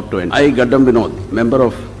am about to enter. I, Gaddam Vinod, member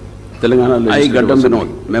of Telangana Legislative Assembly,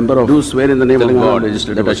 member of, do swear in the name of God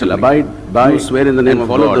that I shall abide by, do swear in the name of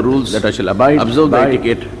God, follow the rules that I shall abide, observe the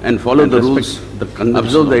etiquette and follow the rules,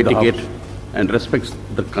 observe the etiquette and respect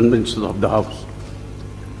the conventions of the House.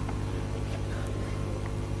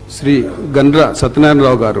 Shri Gandra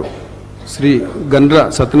Satyanarayana Rao గారు. శ్రీ గండ్ర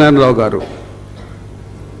సత్యనారాయణరావు గారు.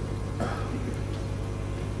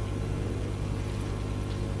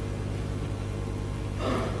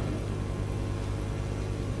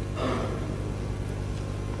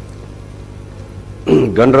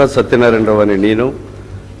 గండ్ర సత్యనారాయణరావు అనే నేను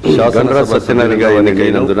సత్యనారాయణగా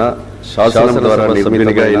ఎన్నికైనందున శాసనం ద్వారా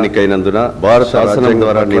సభ్యునిగా ఎన్నికైనందున భారత శాసనం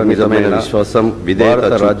ద్వారా నిజమైన విశ్వాసం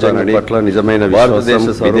విధేయత రాజ్యాంగం పట్ల నిజమైన భారతదేశ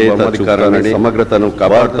సార్వభౌమాధికారాన్ని సమగ్రతను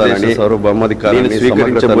కాపాడుతానని సార్వభౌమాధికారాన్ని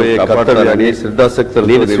స్వీకరించబోయే కర్తవ్యాన్ని శ్రద్ధాశక్తులతో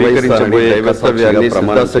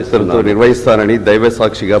నిర్వహిస్తానని దైవ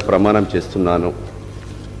సాక్షిగా ప్రమాణం చేస్తున్నాను.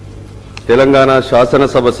 తెలంగాణ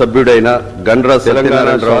శాసనసభ సభ్యుడైన గండ్ర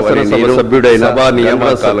సభ్యుడైన సభా నియమ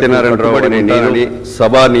సత్యనారాయణరావు అనే నేను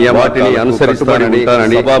సభా నియమాటిని అనుసరిస్తానని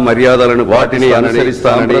సభా మర్యాదలను వాటిని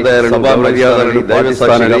అనుసరిస్తానని సభా మర్యాదలను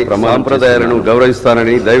పాటిస్తానని సాంప్రదాయాలను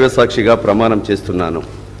గౌరవిస్తానని దైవ సాక్షిగా ప్రమాణం చేస్తున్నాను.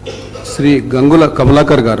 శ్రీ గంగుల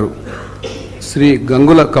కమలాకర్ గారు. శ్రీ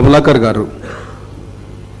గంగుల కమలాకర్ గారు.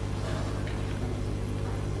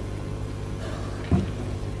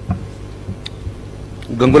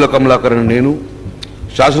 గంగుల కమలాకర్ నేను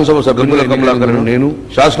శాసనసభ గంగుల కమలాకర్ నేను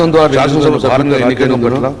శాసనం ద్వారా శాసనసభ భారత ఎన్నికైన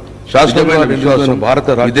పట్ల శాసనమైన విశ్వాసం భారత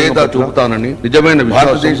విధేయత చూపుతానని నిజమైన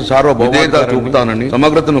భారతదేశ సార్వభౌమత చూపుతానని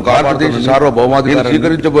సమగ్రతను భారతదేశ సార్వభౌమాధికారాన్ని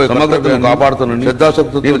స్వీకరించబోయే సమగ్రతను కాపాడుతానని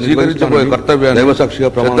శ్రద్ధాశక్తితో స్వీకరించబోయే కర్తవ్యాన్ని దైవసాక్షిగా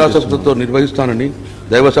శ్రద్ధాశక్తితో నిర్వహిస్తానని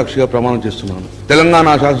దైవసాక్షిగా ప్రమాణం చేస్తున్నాను. తెలంగాణ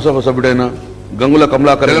శాసనసభ సభ్యుడైన గంగుల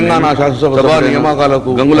కమలాకర్ తెలంగాణ శాసనసభ సభా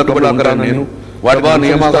నియామకాలకు గంగుల కమలాకర్ నేను వాటి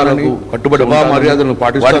నియమాలను కట్టుబడి మర్యాదలను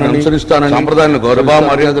పాటిస్తానని అనుసరిస్తానని సాంప్రదాయాలను గౌరవ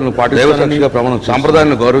మర్యాదలను పాటిస్తానని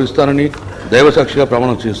సాంప్రదాయాలను గౌరవిస్తానని దైవసాక్షిగా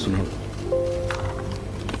ప్రమాణం చేస్తున్నాను.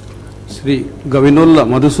 శ్రీ గవినోల్ల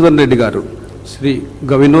మధుసూదన్ రెడ్డి గారు. శ్రీ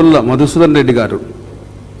గవినోల్ల మధుసూదన్ రెడ్డి గారు.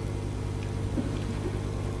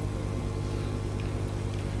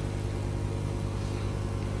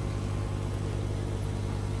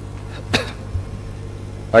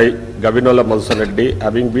 I, Gavinola Madhusudan Reddy,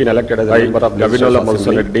 having been elected as a member of Gavinola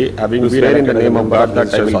Madhusudan Reddy, having been elected in the name of God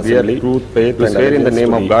that I will bear truth, faith, and swear in the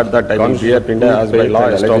name of God that I will bear India as by law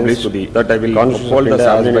established, that I will uphold the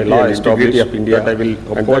sovereignty and integrity of India, that I will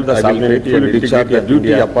uphold the sovereignty and discharge the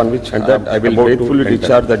duty upon which, and that I will faithfully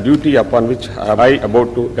discharge the duty upon which I am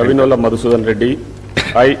about to. Gavinola Madhusudan Reddy,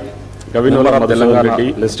 I, Gavinola of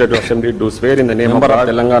Telangana Legislative Assembly, do swear in the name of God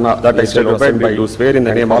Telangana that I shall obey by, do swear in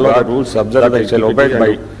the name of God, rules observe that I shall obey by,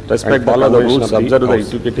 respect follow the rules, observe the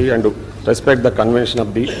etiquette and respect the convention of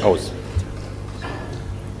the House.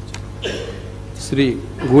 Shri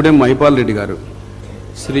Gudem Mahipal Reddy గారు.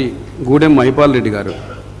 శ్రీ గూడెం మహిపాల్ రెడ్డి గారు.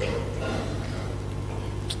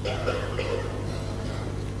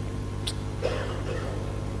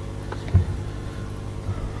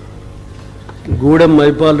 గూడెం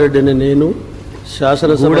మైపాల్ రెడ్డి అనే నేను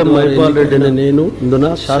శాసనసభ మైపాల్ రెడ్డి అనే నేను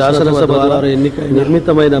శాసనసభ ద్వారా ఎన్నికై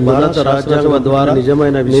నిర్మితమైన భారత రాజ్యాంగం ద్వారా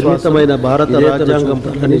నిర్మితమైన భారత రాజ్యాంగం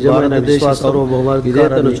పట్ల నిజమైన దేశ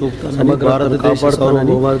సార్వభౌమాధికారాన్ని చూపుతానని భారతదేశ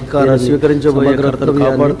సార్వభౌమాధికారాన్ని స్వీకరించబోయే కర్తవ్యాన్ని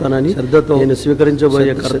కాపాడుతానని శ్రద్ధతో నేను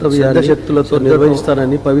స్వీకరించబోయే కర్తవ్యాన్ని శక్తులతో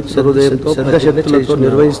నిర్వహిస్తానని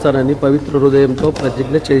పవిత్ర హృదయంతో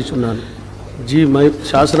ప్రతిజ్ఞ చేస్తున్నాను.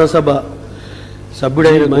 శాసనసభ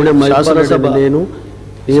సభ్యుడైన గూడెం శాసనసభ నేను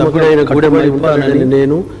నియమకుడైన గూడెం ఉంటానని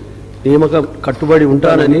నేను కట్టుబడి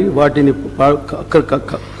ఉంటానని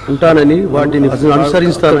వాటిని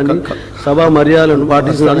అనుసరిస్తానని సభా మర్యాదలను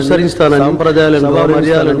అనుసరిస్తానని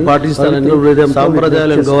మర్యాదలను పాటిస్తానని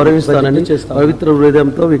సాంప్రదాయాలను గౌరవిస్తానని పవిత్ర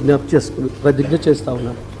హృదయంతో ప్రతిజ్ఞ చేస్తా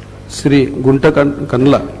ఉన్నాను. శ్రీ గుంట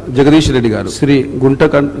కండ్ల జగదీష్ రెడ్డి గారు. శ్రీ గుంట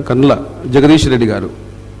కండ్ల జగదీష్ రెడ్డి గారు.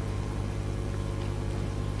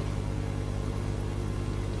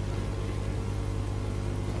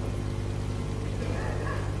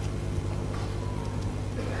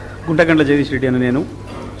 గుంటకండ్ల జగదీష్ రెడ్డి అని నేను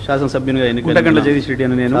శాసనసభ్యునిగా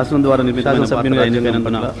శాసనం ద్వారా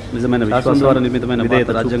నిర్మితమైన నిజమైన విశ్వాసం ద్వారా నిర్మితమైన విధేయత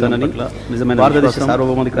రాజ్యాంగాన్ని నిజమైన భారతదేశ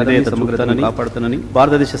సార్వభౌమాధికారాన్ని కాపాడుతానని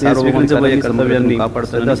భారతదేశ సార్వభౌమాధికారాన్ని కర్తవ్యాన్ని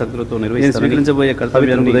కాపాడుతానని శక్తులతో స్వీకరించబోయే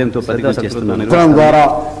కర్తవ్యాన్ని హృదయంతో ప్రతిజ్ఞ చేస్తున్నాను. ద్వారా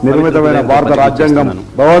నిర్మితమైన భారత రాజ్యాంగం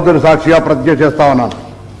భగవంతుడి సాక్షిగా ప్రతిజ్ఞ చేస్తా ఉన్నాను.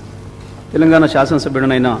 తెలంగాణ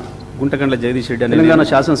శాసనసభ్యుడనైన గుంటకండ్ల జగదీష్ రెడ్డి తెలంగాణ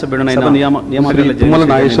శాసనసభ్యుడనైన వాటిని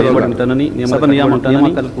అనుసరిస్తానని నియమ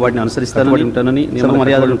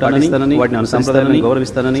మర్యాదలను పాటిస్తానని వాటిని అనుసరిస్తానని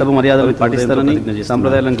గౌరవిస్తానని సభ మర్యాదలను పాటిస్తానని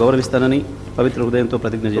సంప్రదాయాలను గౌరవిస్తానని పవిత్ర హృదయంతో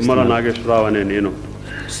ప్రతిజ్ఞ చేస్తున్నాను. నాగేశ్వరరావు అనే నేను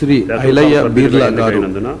శ్రీ ఐలయ్య బీర్లా గారు.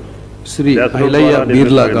 శ్రీ ఐలయ్య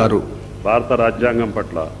బీర్లా గారు. భారత రాజ్యాంగం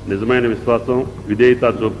పట్ల నిజమైన విశ్వాసం విధేయత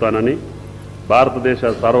చూపుతానని భారతదేశ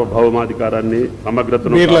సార్వభౌమాధికారాన్ని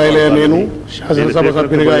సమగ్రతను నేను శాసనసభ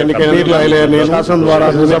సభ్యునిగా ఎన్నికైన శాసనం ద్వారా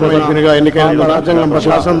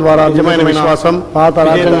శాసనం ద్వారా నిజమైన విశ్వాసం భారత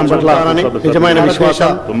రాజ్యాంగం పట్ల నిజమైన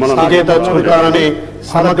విశ్వాసం విధేయత చూపుతానని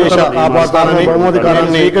సమదేశ కాపాడుతానని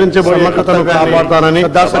భౌమాధికారాన్ని స్వీకరించబోయే కాపాడుతానని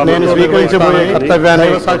నేను స్వీకరించబోయే కర్తవ్యాన్ని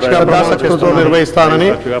సాక్షిగా నిర్వహిస్తానని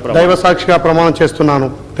దైవ సాక్షిగా ప్రమాణం చేస్తున్నాను.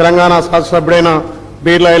 తెలంగాణ శాసనసభ్యుడైన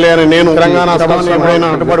బీర్లా ఐలయ్య నేను తెలంగాణ సభ్యుడైన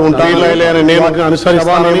కట్టుబడి ఉంటాను. నేను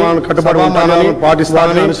అనుసరిస్తానని కట్టుబడి ఉంటానని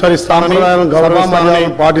పాటిస్తానని అనుసరిస్తానని గౌరవిస్తానని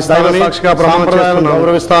పాటిస్తానని సాక్షిగా ప్రమాణం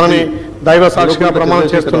గౌరవిస్తానని దైవ సాక్షిగా ప్రమాణం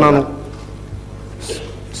చేస్తున్నాను.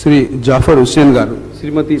 శ్రీ జాఫర్ హుస్సేన్ గారు.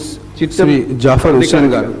 శ్రీమతి శ్రీ జాఫర్ హుస్సేన్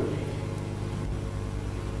గారు.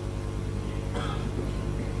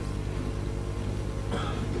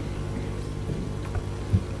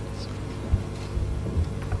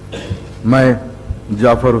 मैं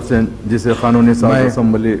जाफर हुसैन जिसे कानूनी साज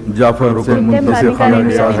असम्बली जाफर हुसैन जिसे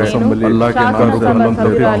कानूनी साज असम्बली अल्लाह के नाम से कलम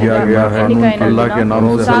तहरीर किया गया है अल्लाह के नाम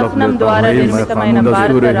से हलफ लेता हूं मैं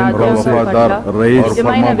दस्तूर हिंद का वफादार रईस और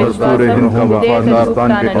फरमा दस्तूर हिंद का वफादार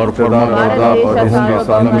के और फरमाबरदार और रहूंगा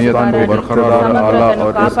सालमियत को बरकरार आला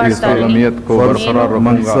और इसकी सालमियत को बरकरार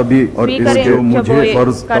मनसबी और इसके मुझे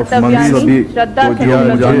फर्ज मनसबी को किया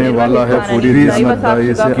जाने वाला है पूरी दियानतदारी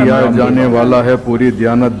से किया जाने वाला है पूरी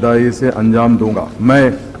दियानतदारी से अंजाम दूंगा. मैं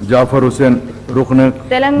जाफर हुसैन रुकन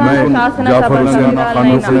जाफर हुसैन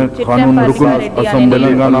कानून रुकन असम्बली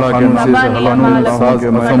तेलंगाना कानून से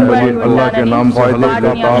असम्बली अल्लाह के नाम से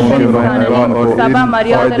पाबंद रहूंगा और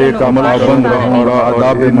कायदे का पाबंद रहूंगा.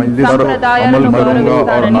 आदाब मजलिस पर अमल करूंगा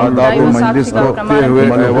और आदाब मजलिस करते हुए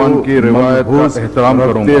ऐवान की रिवायत का एहतराम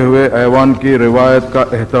करूंगा ऐवान की रिवायत का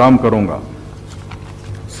एहतराम करूंगा.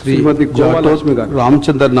 శ్రీమతి జాటోత్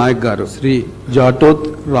రామచంద్ర నాయక్ గారు. శ్రీ జాటోత్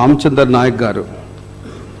రామచంద్ర నాయక్ గారు.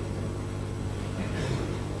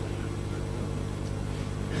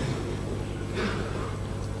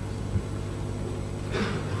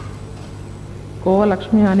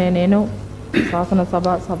 కోవలక్ష్మి అనే నేను శాసనసభ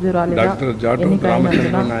సభ్యురాలిగా డాక్టర్ జాటోత్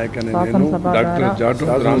రామచంద్ర నాయక్ అనే నేను డాక్టర్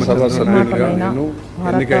జాటోత్ రామసభ సభ్యుడిగా నేను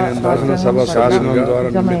ఎన్నికైన శాసనసభ శాసనం ద్వారా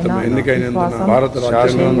ఎన్నికైనందున భారత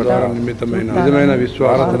రాజ్యాంగం ద్వారా నిర్మితమైన నిజమైన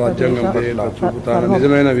విశ్వాస రాజ్యాంగం చూపుతాను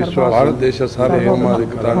నిజమైన విశ్వాస భారతదేశ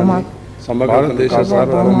సార్వభౌమాధికారాన్ని సమగ్ర భారతదేశ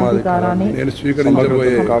సార్వభౌమాధికారాన్ని నేను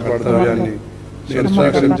స్వీకరించబోయే కర్తవ్యాన్ని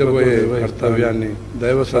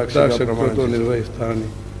దైవ సాక్షిగా నిర్వహిస్తానని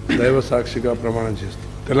దైవ సాక్షిగా ప్రమాణం చేస్తాను.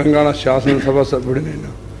 తెలంగాణ శాసనసభ సభ్యుడినైనా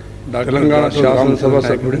తెలంగాణ శాసనసభ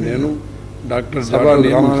సభ్యుడి నేను డాక్టర్ సభా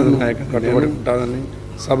నియమాలను కట్టుబడి ఉంటానని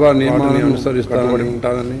సభా నియమాలను అనుసరిస్తానని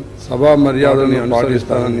సభా మర్యాదలను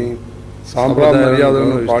అనుసరిస్తానని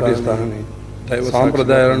మర్యాదలను పాటిస్తానని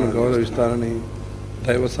సాంప్రదాయాలను గౌరవిస్తానని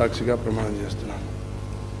దైవ సాక్షిగా ప్రమాణం చేస్తున్నాను.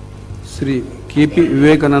 శ్రీ కేపి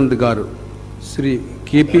వివేకానంద్ గారు, శ్రీ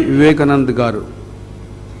కేపి వివేకానంద్ గారు,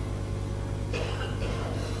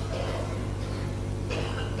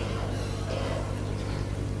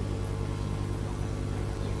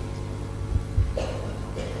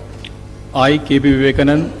 I, K.P.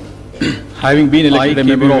 Vivekanand, having been elected a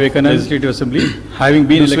member of the Legislative Assembly, having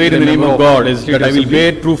been elected in the name of God, that I will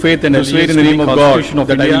bear true faith and allegiance to the Constitution of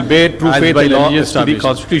India, that I will bear true faith and allegiance to the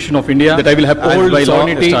Constitution of India, that I will uphold the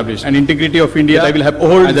sovereignty and integrity of India, that I will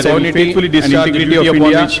uphold the sovereignty and integrity of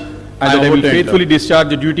India, and that I will faithfully discharge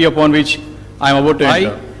the duty upon which I am about to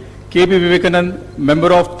enter. K.P. Vivekanand,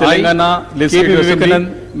 member of Telangana Legislative Assembly,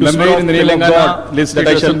 member in the name of God, that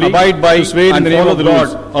I shall abide by and follow the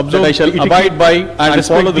rules. That I shall abide by and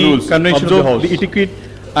respect the convention of the House. The etiquette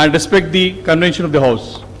and respect the convention of the House.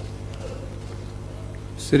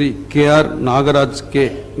 Shri KR Nagaraj కే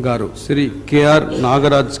గారు, Shri KR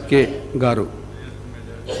Nagaraj కే గారు,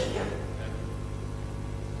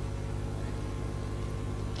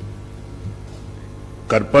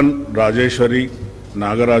 కర్పన్ రాజేశ్వరి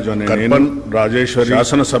నాగరాజు అనే కర్పన్ రాజేశ్వరి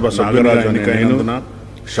శాసనసభ నాగరాజు ఎన్నికైనందున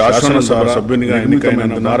శాసనసభ సభ్యునిగా ఎన్నికైన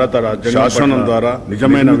భారత రాజ్యాంగం శాసనం ద్వారా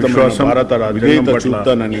నిజమైన విశ్వాసం భారత రాజ్యాంగం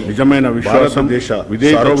చూపుతానని నిజమైన విశ్వాసం దేశ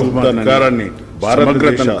సార్వభౌమాధికారాన్ని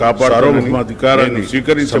భారతదేశం సార్వభౌమాధికారాన్ని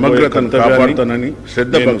సమగ్రతను కాపాడుతానని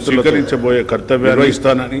శ్రద్ధ స్వీకరించబోయే కర్తవ్యాన్ని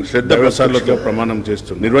నిర్వహిస్తానని శ్రద్ధ ప్రసారాలతో ప్రమాణం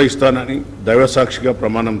చేస్తున్నాను నిర్వహిస్తానని దైవసాక్షిగా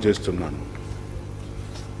ప్రమాణం చేస్తున్నాను.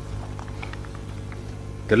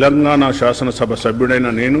 తెలంగాణ శాసనసభ సభ్యుడైన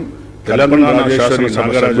నేను తెలంగాణ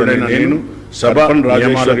శాసనసభ సభ్యుడైన నేను సభ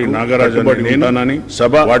రాజేశ్వరి నాగరాజు నేనునని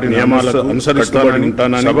సభ వాటి నియమాలను అనుసరిస్తానని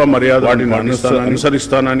సభ మర్యాద వాటిని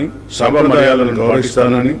అనుసరిస్తానని సభ మర్యాదలను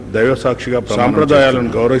గౌరవిస్తానని దైవసాక్షిగా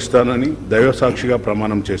సాంప్రదాయాలను గౌరవిస్తానని దైవసాక్షిగా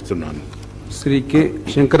ప్రమాణం చేస్తున్నాను. శ్రీ కె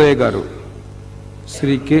శంకరయ్య గారు,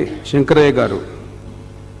 శ్రీ కె శంకరయ్య గారు,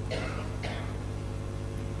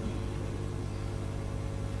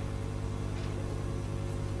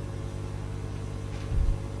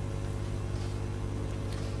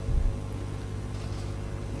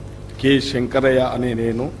 కె శంకరయ్య అనే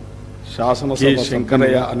నేను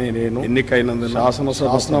ఎన్నికైనందున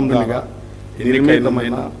శాసనసభ్యునిగా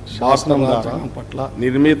నిర్మితమైన శాసనం పట్ల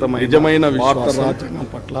నిర్మితమైన నిజమైన భారత రాజ్యాంగం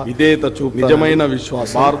పట్ల విధేయత చూపు నిజమైన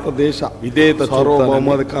విశ్వాసం భారతదేశ విధేయత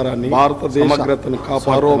సార్వభౌమాధికారాన్ని భారతదేశ సమగ్రతను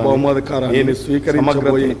సార్వభౌమాధికారాన్ని నేను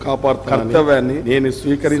స్వీకరించబోయే కర్తవ్యాన్ని నేను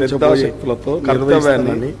స్వీకరించబోయే శక్తులతో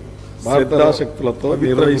కర్తవ్యాన్ని శక్తులతో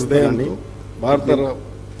నిర్వహిస్తానని భారత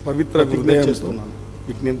పవిత్ర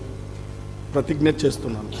ప్రతిజ్ఞ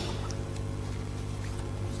చేస్తున్నాను.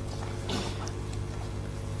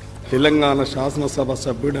 తెలంగాణ శాసనసభ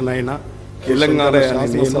సభ్యుడనైన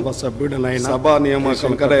సభా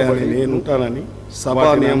నియామకాలను నేను ఉంటానని సభా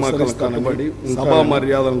నియామకాలను కట్టుబడి సభా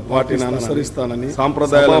మర్యాదలను పాటిని అనుసరిస్తానని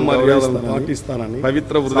సాంప్రదాయాల మర్యాదలను పాటిస్తానని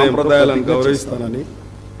పవిత్ర సంప్రదాయాలను గౌరవిస్తానని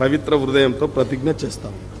పవిత్ర హృదయంతో ప్రతిజ్ఞ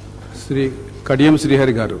చేస్తాను. శ్రీ కడియం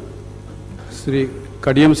శ్రీహరి గారు, శ్రీ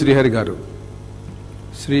కడియం శ్రీహరి గారు,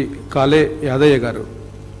 శ్రీ కాలే యాదయ్య గారు,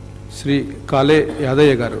 శ్రీ కాలే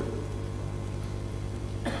యాదయ్య గారు,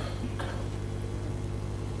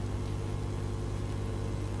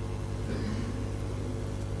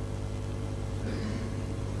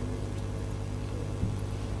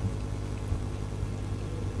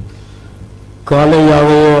 కాలే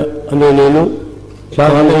యాదయ్య అనే నేను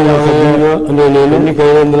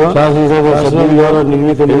ఎన్నికైనందున శాసనసభ సభ్యుల ద్వారా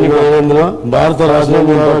ఎన్నికైనందున భారత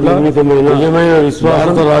రాజ్యాంగం పట్ల నిజమైన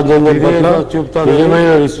విశ్వాసం రాజ్యాంగం పట్ల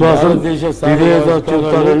నిజమైన విశ్వాసం విధేయత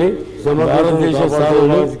చూపుతానని భారతదేశ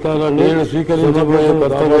సార్వభౌమాధికారాన్ని నేను స్వీకరించబోయే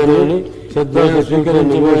కర్తవ్యాన్ని శ్రద్ధగా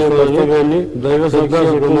స్వీకరించబోయే కర్తవ్యాన్ని దైవసాక్షిగా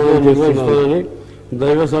ప్రమాణం నిర్వహిస్తానని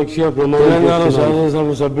దైవసాక్షిగా ప్రమాణం. తెలంగాణ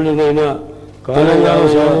శాసనసభ సభ్యుడినైన తెలంగాణ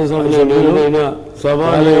శాసనసభ్యుడైన సభా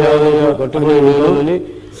నియమాలను కట్టుబడి ఉంటానని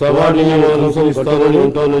సభా నియమాలను అనుసరిస్తానని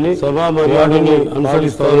సభా మర్యాదని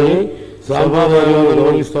అనుసరిస్తానని సాంప్రదాయాలను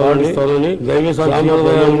గౌరవిస్తానని దైవ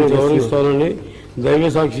సాంప్రదాయాలను గౌరవిస్తానని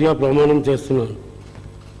దైవసాక్షిగా ప్రమాణం చేస్తున్నాను.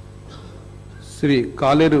 శ్రీ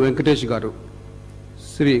కాలేరు వెంకటేష్ గారు,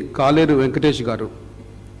 శ్రీ కాలేరు వెంకటేష్ గారు,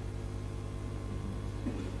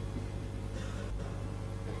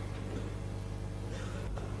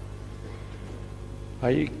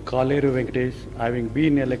 I, Kaleru Venkatesh, having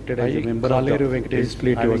been elected as a member of the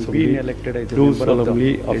Legislative Assembly, do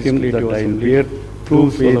solemnly affirm that I will bear true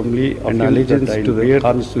faith and allegiance to the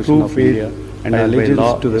Constitution of India and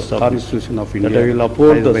allegiance to the Constitution of India, that I will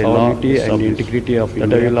uphold the sovereignty and integrity of India,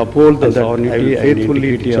 that I will uphold the sovereignty and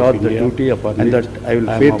integrity of India, and that I will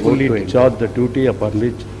faithfully discharge the duty upon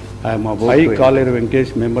which I am about I, Kaler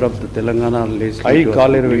Venkatesh, member of the Telangana Legislative I,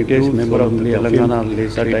 Kaler Venkatesh, member of the Telangana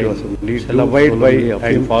Legislative Assembly, shall abide by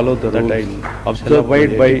and follow the rules, observe by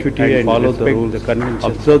and follow the rules, the conventions,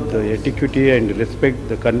 observe the etiquette and respect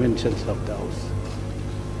the conventions of the House.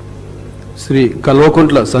 Shri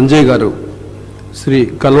Kalvakuntla Sanjay గారు, శ్రీ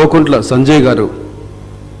కల్వకుంట్ల సంజయ్ గారు.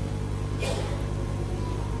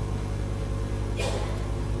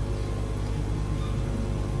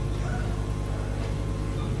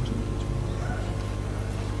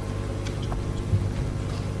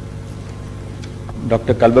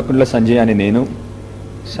 Doctor Kalvakuntla Sanjay అని నేను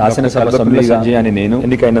శాసనసభ సంజయ్ అని నేను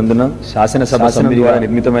ఎన్నికైనందున శాసనసభ ద్వారా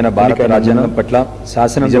నిర్మితమైన భారత రాజ్యాంగం పట్ల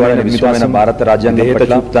శాసనం ద్వారా నిర్మితమైన భారత రాజ్యాంగం పట్ల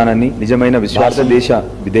చూపుతానని, నిజమైన విదేశ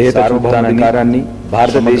సార్వభౌమాధికారాన్ని,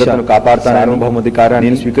 భారతదేశాన్ని కాపాడుతానని,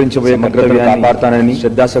 భౌమాధికారాన్ని స్వీకరించబోయే కర్తవ్యాన్ని కాపాడుతానని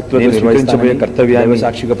శ్రద్ధాశక్తులతో స్వీకరించబోయే కర్తవ్యాన్ని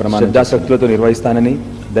శ్రద్ధాశక్తులతో నిర్వహిస్తానని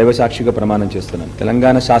దైవసాక్షిగా ప్రమాణం చేస్తున్నాను.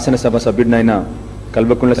 తెలంగాణ శాసనసభ సభ్యుడినైన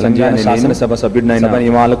కల్వకుంట్ల సంజయ్ శాసనసభ సభ్యుడినైన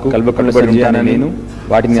నియమాలకు కల్వకుంట్ల సంజయ్ అని నేను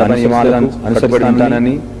వాటిని నియమాలను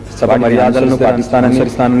అనుసరిస్తానని, సభ మర్యాదలను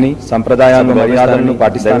పాటిస్తానని, సంప్రదాయాలను మర్యాదలను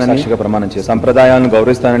పాటిస్తానని ప్రమాణం చేస్తాను. సంప్రదాయాలను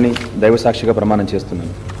గౌరవిస్తానని దైవసాక్షిగా ప్రమాణం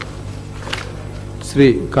చేస్తున్నాను. శ్రీ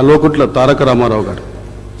కల్వకుంట్ల తారక రామారావు గారు,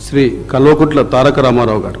 శ్రీ కల్వకుంట్ల తారక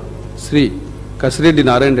రామారావు గారు, శ్రీ కసిరెడ్డి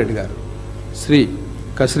నారాయణ రెడ్డి గారు, శ్రీ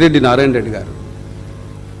కసిరెడ్డి నారాయణ రెడ్డి గారు.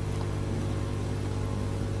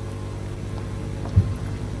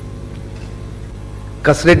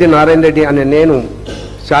 కసిరెడ్డి నారాయణ రెడ్డి అనే నేను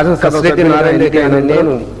శాసనసభ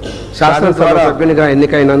సభ్యునిగా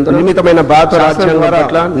ఎన్నికైనందున నిర్మితమైన భారత రాజ్యాంగం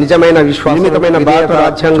పట్ల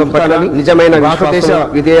నిజమైన భారతదేశ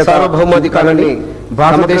విధేయత సార్వభౌమాధికారాన్ని,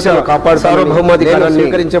 భారతదేశ సార్వభౌమాధికారాన్ని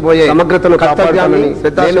స్వీకరించబోయే సమగ్రతను కర్తవ్యాన్ని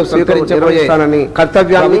స్వీకరించబోయేస్తానని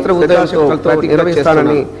కర్తవ్యాన్ని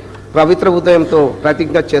పవిత్ర ఉదయంతో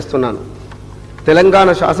ప్రతిజ్ఞ చేస్తున్నాను. తెలంగాణ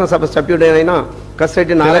శాసనసభ సభ్యుడైన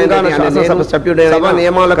కసిరెడ్డి నారాయణ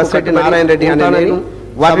నియమాల కసిరెడ్డి నారాయణ రెడ్డి అనే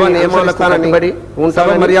వారి నియమాలకు కట్టుబడి సభ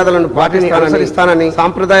మర్యాదలను అనుసరిస్తానని,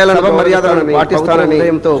 సాంప్రదాయాలను మర్యాదలను పాటిస్తానని,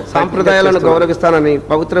 సాంప్రదాయాలను గౌరవిస్తానని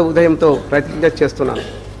పవిత్ర ఉదయంతో ప్రతిజ్ఞ చేస్తున్నాను.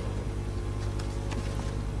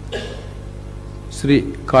 శ్రీ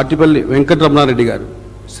కాటిపల్లి వెంకటరమణారెడ్డి గారు,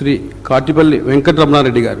 శ్రీ కాటిపల్లి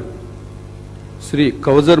వెంకటరమణారెడ్డి గారు, శ్రీ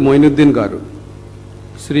కౌజర్ మొయినుద్దీన్ గారు,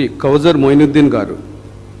 శ్రీ కౌజర్ మొయినుద్దీన్ గారు.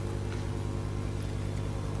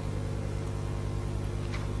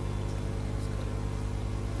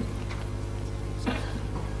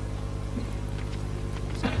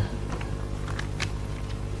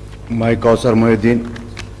 मैं कौसर मोहिद्दीन,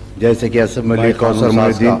 जैसे कि असेंबली कौसर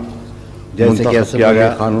मोहिद्दीन जैसे कि किया गया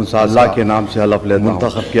कानून अल्लाह के नाम से हलफ लेता हूं,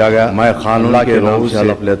 मुंतखब किया गया मैं कानून के रूह से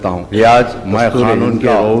हलफ लेता हूं, रियाज मैं कानून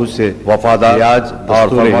के रूह से वफादार रियाज और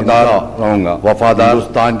फरमादार रहूंगा, वफादार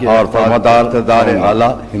हिंदुस्तान के और फरमादार इक़्तिदार आला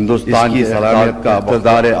हिंदुस्तान की सलामियत का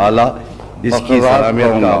इक़्तिदार आला इसकी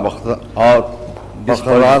सलामियत का और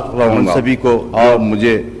बरकरार रहूंगा सभी को और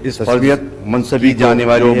मुझे इस फर्जियत मनसबी जाने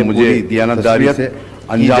वाली मुझे दियानतदारी से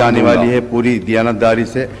अंजाम जाने वाली है पूरी दियानतदारी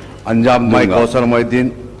से अंजाम मैं कौसर मोहिद्दीन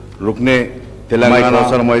रुकने तेलंगाना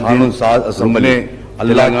कानून साज असेंबली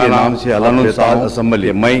अल्लाह के नाम से असेंबली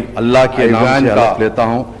मैं अल्लाह के नाम से हलफ लेता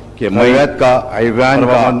हूं कि मैं का ऐवान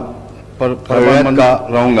का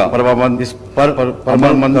रहूंगा परमाबंद इस पर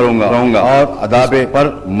परमाबंद रहूंगा और अदाबे पर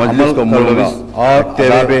मजलिस को मोलूंगा और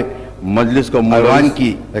तेराबे मजलिस को ऐवान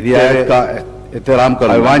की रियायत का एहतराम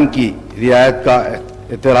करूंगा, ऐवान की रियायत का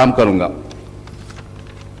एहतराम करूंगा.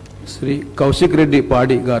 శ్రీ కౌశిక్ రెడ్డి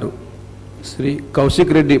పాడి గారు, శ్రీ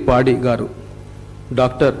కౌశిక్ రెడ్డి పాడి గారు,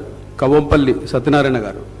 డాక్టర్ కవంపల్లి సత్యనారాయణ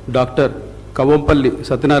గారు, డాక్టర్ కవంపల్లి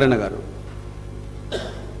సత్యనారాయణ గారు.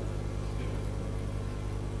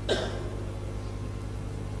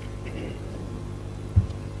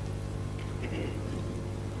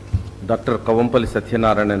 డాక్టర్ కవంపల్లి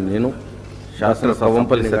సత్యనారాయణ నేను శాసన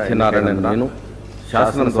కవంపల్లి సత్యనారాయణ నేను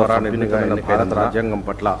శాసనం ద్వారా నిర్మితమైన భారత రాజ్యాంగం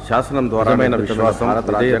పట్ల శాసనం ద్వారా విశ్వాసం భారత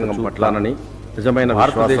రాజ్యాంగం పట్లనని నిజమైన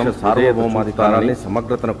భారతదేశ సార్వభౌమాధికారాన్ని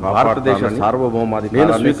సమగ్రతను భారతదేశ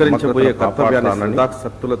సార్వభౌమాధికారాన్ని స్వీకరించబోయే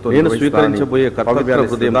కర్తవ్యాన్ని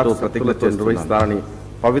హృదయంతో ప్రతిజ్ఞ నిర్వహిస్తానని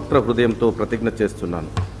పవిత్ర హృదయంతో ప్రతిజ్ఞ చేస్తున్నాను.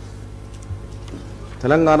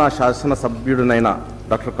 తెలంగాణ శాసన సభ్యుడినైన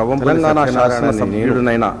డాక్టర్ తెలంగాణ శాసన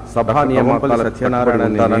సభ్యుడినైన సభా నియమాల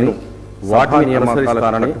సత్యనారాయణ వాటిని నియమాలను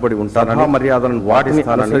కట్టుబడి ఉంటానని మర్యాదలను వాటిని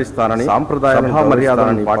అనుసరిస్తానని సాంప్రదాయ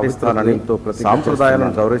మర్యాదలను పాటిస్తానని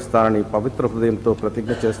సాంప్రదాయాలను గౌరవిస్తానని పవిత్ర హృదయంతో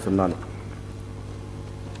ప్రతిజ్ఞ చేస్తున్నాను.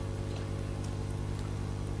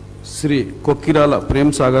 శ్రీ కొక్కిరాల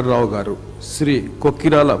ప్రేమ్ సాగర్ రావు గారు, శ్రీ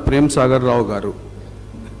కొక్కిరాల ప్రేమ్ సాగర్ రావు గారు.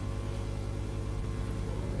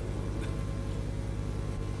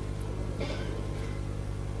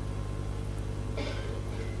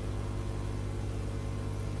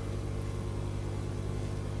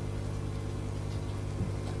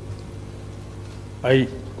 I,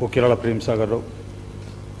 Kokirala Prem Sagar Rao,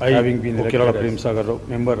 having been Kokirala Prem Sagar Rao,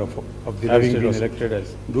 member of the having been elected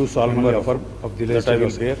as, do solemnly affirm of the that I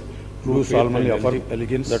will bear, do solemnly affirm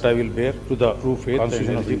allegiance that I will bear to the true faith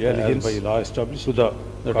Constitution of India as by law established, to the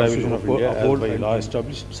that I will uphold by law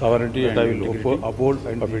established sovereignty and I will uphold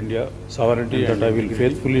of India sovereignty and I will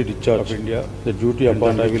faithfully discharge of India the duty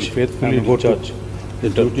upon I will faithfully discharge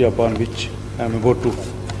the duty upon which I am about to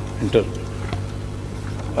enter.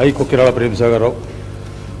 I, Kokirala Prem Sagar Rao,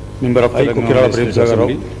 member of Telangana Prem Sagar Rao,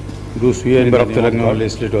 do swear member of Telangana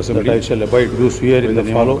Legislative Assembly that I shall abide, do swear in the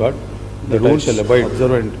follow God, the rules shall abide,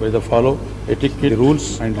 observant by the follow etiquette, the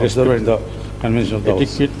rules and observant the convention of the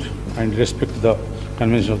house, etiquette and respect the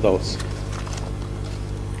convention of the house.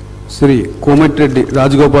 Shri Komatireddy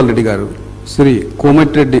Rajagopal Reddy గారు, శ్రీ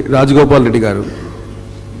కోమటిరెడ్డి రాజగోపాల్ రెడ్డి గారు.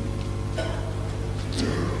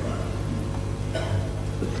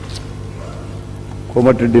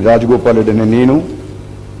 కోమటిరెడ్డి రాజగోపాల్ రెడ్డి అనే నేను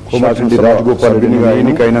కోమటిరెడ్డి రాజగోపాల్ రెడ్డిగా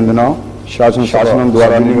ఎన్నికైనందున శాసనం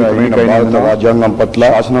ద్వారా భారత రాజ్యాంగం పట్ల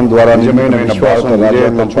శాసనం ద్వారా నిజమైన విశ్వాసం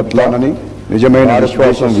రాజ్యాంగం పట్ల నిజమైన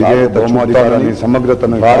విశ్వాసం విధేయత బహుమాధికారాన్ని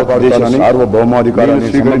సమగ్రతను భారతదేశాన్ని సార్వభౌమాధికారాన్ని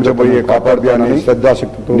స్వీకరించబోయే కాపాడ్యాన్ని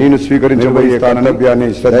శ్రద్ధాశక్తితో నేను స్వీకరించబోయే కర్తవ్యాన్ని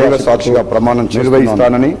దైవ సాక్షిగా ప్రమాణం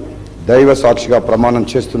నిర్వహిస్తానని దైవ సాక్షిగా ప్రమాణం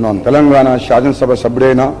చేస్తున్నాను. తెలంగాణ శాసనసభ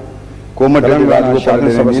సభ్యుడైన కోమటిరెడ్డి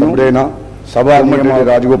శాసనసభ సభ్యుడైన సభా నియమాలు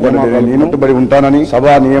రాజగోపాల్ రెడ్డి కట్టుబడి ఉంటానని,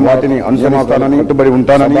 సభా నియమాటిని అనుసరిస్తానని, కట్టుబడి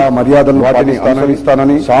ఉంటానని, మర్యాదలను వాటిని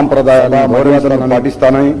అనుసరిస్తానని, సాంప్రదాయాల మర్యాదలను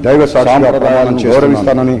పాటిస్తానని దైవ సాక్షిగా ప్రమాణం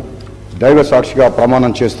గౌరవిస్తానని దైవ సాక్షిగా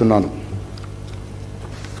ప్రమాణం చేస్తున్నాను.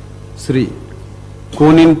 శ్రీ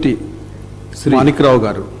కోనింటి శ్రీ మాణిక్రావు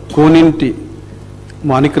గారు, కోనింటి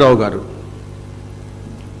మాణిక్రావు గారు.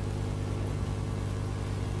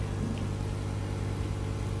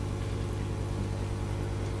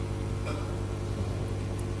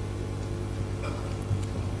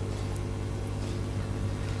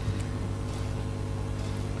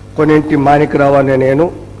 కొన్నింటి మాణిక్రావు అనే నేను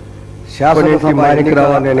శాసనసభ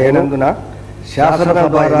మాణిక్రావు అనే నేనందున శాసనం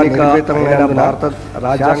ద్వారా నిర్మితమైన భారత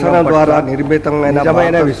రాజ్యాంగం ద్వారా నిర్మితమైన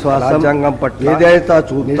నిజమైన విశ్వాసం రాజ్యాంగం పట్ల విధేయత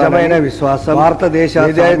నిజమైన విశ్వాసం భారతదేశ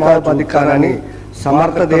సార్వభౌమాధికారాన్ని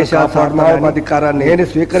సమర్థ దేశ సార్వభౌమాధికారాన్ని నేను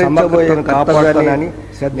స్వీకరించబోయే కర్తవ్యాన్ని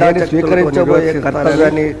స్వీకరించబోయే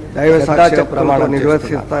కర్తవ్యాన్ని దైవ సాక్ష్య ప్రమాణం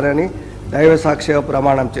నిర్వహిస్తారని దైవ సాక్ష్య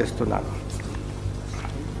ప్రమాణం చేస్తున్నాను.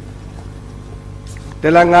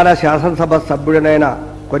 తెలంగాణ శాసనసభ సభ్యుడైన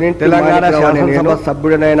తెలంగాణ శాసనసభ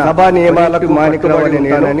సభ్యుడైన సభా నియమాలకు మాణిక్రావు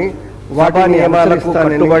నేనని వాటి నియమాలకు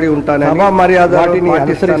కట్టుబడి ఉంటానని, సభా మర్యాదలను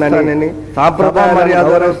అనుసరిస్తానని, సాంప్రదాయ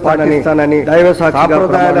మర్యాదలను పాటిస్తానని, దైవ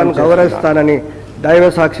సాంప్రదాయాలను గౌరవిస్తానని దైవ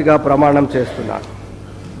సాక్షిగా ప్రమాణం చేస్తున్నాను.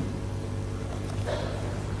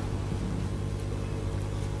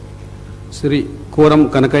 శ్రీ కోరం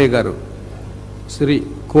కనకయ్య గారు, శ్రీ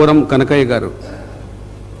కోరం కనకయ్య గారు.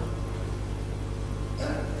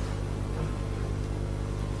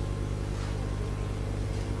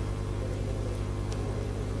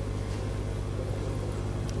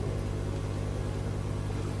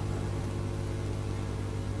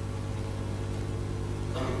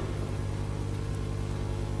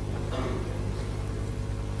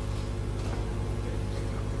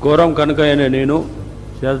 కోరం కనకయ్య అనే నేను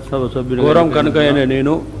శాసనసభ సభ్యుడు కోరం కనకయ్య అనే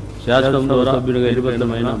నేను శాసనం ద్వారా సభ్యుడిగా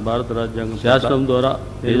ఎన్నికైన భారత రాజ్యాంగం శాసనం ద్వారా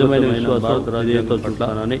నిజమైన భారత రాజ్యాంగం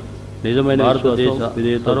చూపుతానని, నిజమైన భారతదేశ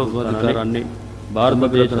విధేయతాన్ని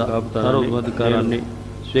భారతదేశ సార్వభౌమాధికారాన్ని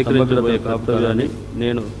స్వీకరించబోయే కర్తవ్యాన్ని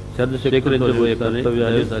నేను స్వీకరించబోయే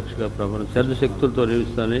కర్తవ్యాన్ని సాక్షిగా ప్రమాణం శక్తులతో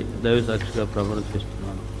నిర్వహిస్తానని దైవ సాక్షిగా ప్రమాణం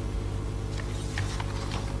చేస్తున్నాను.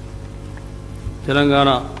 తెలంగాణ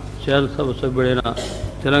శాసనసభ సభ్యుడైన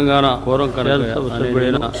తెలంగాణ కోరం శాసనసభ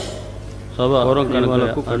సభ్యుడైన సభ కోరం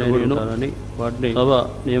కనుగోలకు కట్టుబడి ఉంటానని, వాటిని సభ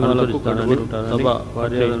నియమాలకు కట్టుబడి ఉంటానని, సభ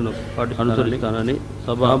మర్యాదలను అనుసరిస్తానని,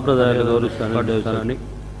 సభ సాంప్రదాయాలు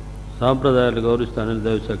గౌరవిస్తానని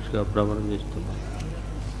దైవ సాక్షిగా ప్రమాణం చేస్తున్నాను.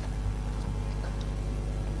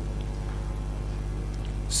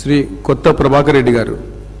 శ్రీ కొత్త ప్రభాకర్ రెడ్డి గారు,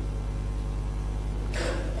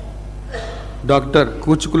 డాక్టర్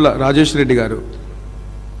కూచుకుల్ల రాజేష్ రెడ్డి గారు,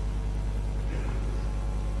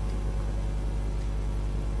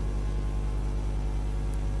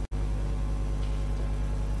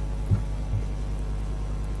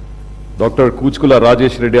 డాక్టర్ కూచుకుల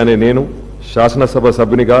రాజేష్ రెడ్డి అనే నేను శాసనసభ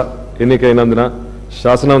సభ్యునిగా ఎన్నికైనందున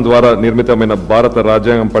శాసనం ద్వారా నిర్మితమైన భారత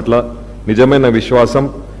రాజ్యాంగం పట్ల నిజమైన విశ్వాసం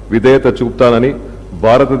విధేయత చూపుతానని,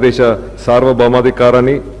 భారతదేశ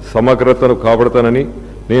సార్వభౌమాధికారాన్ని సమగ్రతను కాపాడుతానని,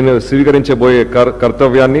 నేను స్వీకరించబోయే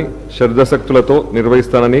కర్తవ్యాన్ని శ్రద్ధశక్తులతో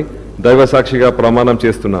నిర్వహిస్తానని దైవ సాక్షిగా ప్రమాణం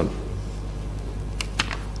చేస్తున్నాను.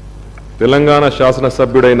 తెలంగాణ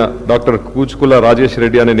శాసనసభ్యుడైన డాక్టర్ కూచుకుల రాజేష్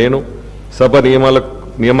రెడ్డి అనే నేను సభ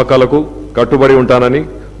నియామకాలకు కట్టుబడి ఉంటానని,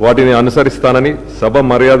 వాటిని అనుసరిస్తానని, సభ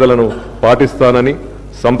మర్యాదలను పాటిస్తానని,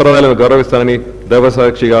 సంప్రదాయాలను గౌరవిస్తానని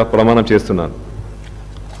దైవసాక్షిగా ప్రమాణం చేస్తున్నాను.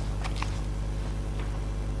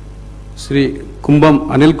 శ్రీ కుంభం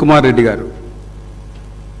అనిల్ కుమార్ రెడ్డి గారు.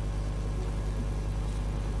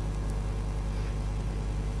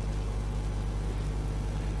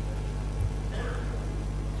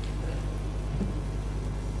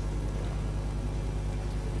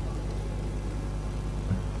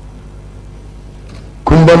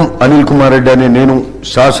 కుంభం అనిల్ కుమార్ రెడ్డి అనే నేను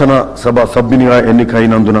శాసనసభ సభ్యునిగా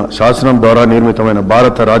ఎన్నికైనందున శాసనం ద్వారా నిర్మితమైన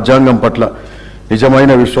భారత రాజ్యాంగం పట్ల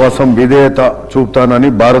నిజమైన విశ్వాసం, విధేయత చూపుతానని,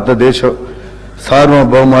 భారతదేశ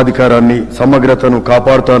సార్వభౌమాధికారాన్ని, సమగ్రతను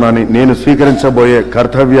కాపాడుతానని, నేను స్వీకరించబోయే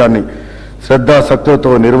కర్తవ్యాన్ని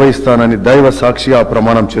శ్రద్ధాశక్తితో నిర్వహిస్తానని దైవ సాక్షిగా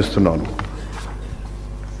ప్రమాణం చేస్తున్నాను.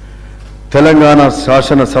 తెలంగాణ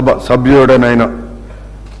శాసనసభ సభ్యుడనైన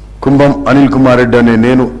కుంభం అనిల్ కుమార్ రెడ్డి అనే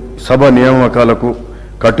నేను సభ నియామకాలకు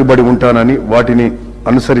కట్టుబడి ఉంటానని, వాటిని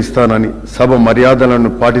అనుసరిస్తానని, సభ మర్యాదలను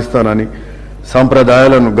పాటిస్తానని,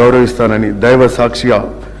 సాంప్రదాయాలను గౌరవిస్తానని దైవ సాక్షిగా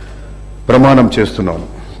ప్రమాణం చేస్తున్నాను.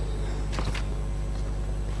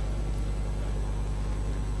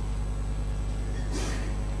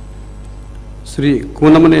 శ్రీ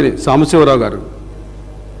కూనమనేని సాంబశివరావు గారు.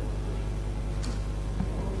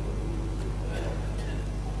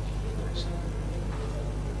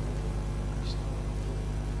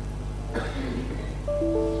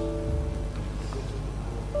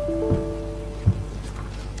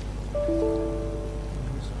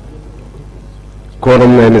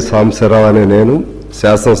 కోనంనేని సాంబశివరావు అనే నేను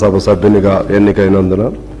శాసనసభ సభ్యునిగా ఎన్నికైనందున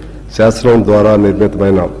శాసనం ద్వారా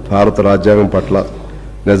నిర్మితమైన భారత రాజ్యాంగం పట్ల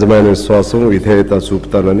నిజమైన విశ్వాసం, విధేయత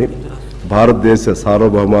చూపుతానని, భారతదేశ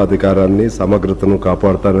సార్వభౌమాధికారాన్ని, సమగ్రతను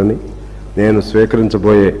కాపాడుతానని, నేను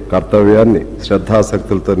స్వీకరించబోయే కర్తవ్యాన్ని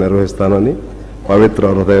శ్రద్ధాశక్తులతో నిర్వహిస్తానని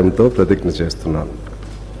పవిత్ర హృదయంతో ప్రతిజ్ఞ చేస్తున్నాను.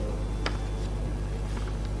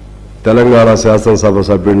 తెలంగాణ శాసనసభ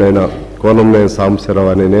సభ్యుడైన కోనంనేని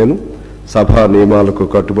సాంబశివరావు అనే నేను సభా నియమాలకు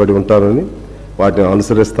కట్టుబడి ఉంటానని, వాటిని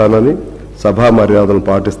అనుసరిస్తానని, సభా మర్యాదలను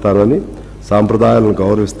పాటిస్తానని, సాంప్రదాయాలను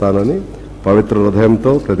గౌరవిస్తానని పవిత్ర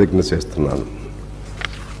హృదయంతో ప్రతిజ్ఞ చేస్తున్నాను.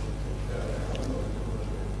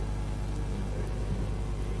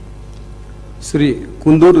 శ్రీ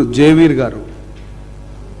కుందూరు జయవీర్ గారు.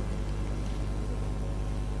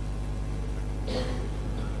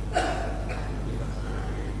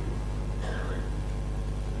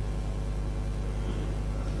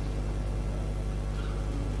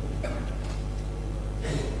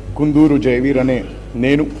 కుందూరు జయవీర్ అనే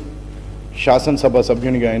నేను శాసనసభ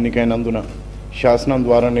సభ్యునిగా ఎన్నికైనందున శాసనం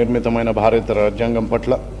ద్వారా నిర్మితమైన భారత రాజ్యాంగం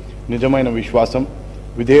పట్ల నిజమైన విశ్వాసం,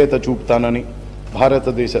 విధేయత చూపుతానని,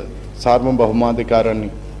 భారతదేశ సార్వభౌమాధికారాన్ని,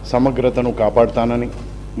 సమగ్రతను కాపాడుతానని,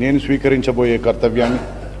 నేను స్వీకరించబోయే కర్తవ్యాన్ని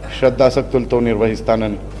శ్రద్ధాశక్తులతో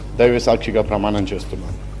నిర్వహిస్తానని దైవ సాక్షిగా ప్రమాణం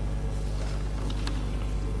చేస్తున్నాను.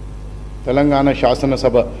 తెలంగాణ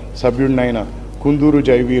శాసనసభ సభ్యుడినైన కుందూరు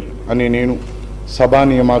జయవీర్ అనే నేను సభా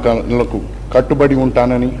నియామకాలకు కట్టుబడి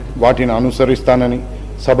ఉంటానని, వాటిని అనుసరిస్తానని,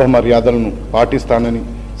 సభ మర్యాదలను పాటిస్తానని,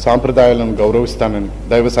 సాంప్రదాయాలను గౌరవిస్తానని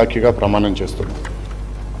దైవ సాక్షిగా ప్రమాణం చేస్తున్నాను.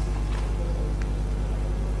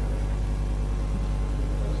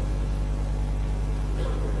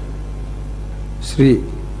 శ్రీ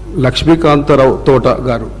లక్ష్మీకాంతరావు తోట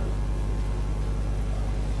గారు.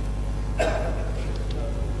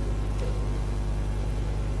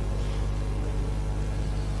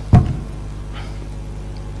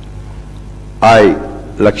 I,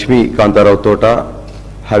 Lakshmi Kantarao Tota,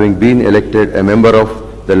 having been elected a member of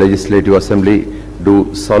the Legislative Assembly, do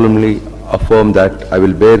solemnly affirm that I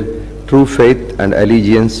will bear true faith and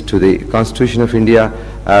allegiance to the Constitution of India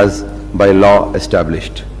as by law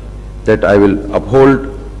established, that I will uphold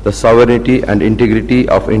the sovereignty and integrity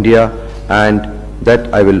of India, and that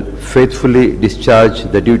I will faithfully discharge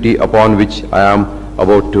the duty upon which I am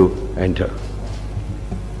about to enter.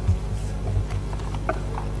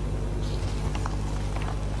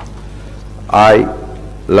 I,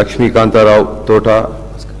 Lakshmi Kantarao Tota,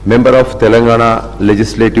 member of Telangana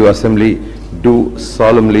Legislative Assembly, do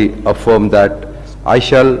solemnly affirm that I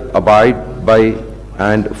shall abide by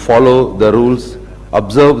and follow the rules,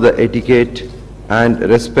 observe the etiquette, and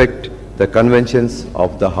respect the conventions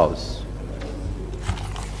of the House.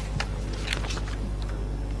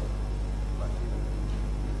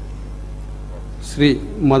 Shri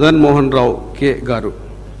Madan Mohan Rao K గారు.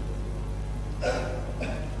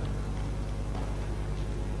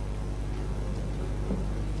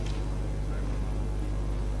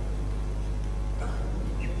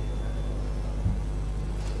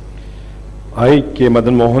 I, K.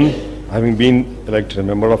 Madan Mohan, having been elected a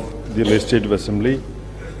member of the Legislative Assembly,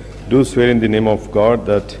 do swear in the name of God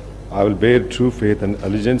that I will bear true faith and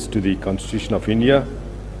allegiance to the Constitution of India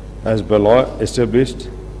as by law established,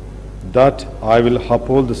 that I will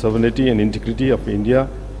uphold the sovereignty and integrity of India,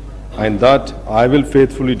 and that I will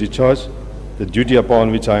faithfully discharge the duty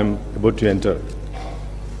upon which I am about to enter.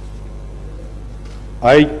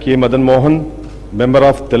 I, K. Madan Mohan, member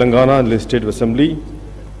of Telangana Legislative Assembly,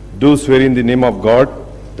 do swear in the name of God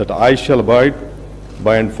that I shall abide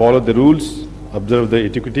by and follow the rules, observe the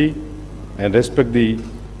etiquette, and respect the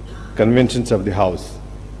conventions of the House.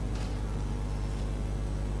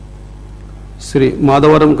 Shri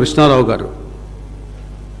Madhavaram Krishnarao గారు.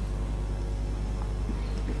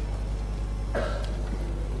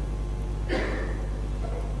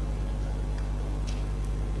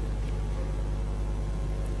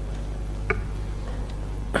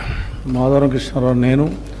 మాధవరం కృష్ణారావు నేను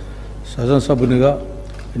శాసనసభ్యునిగా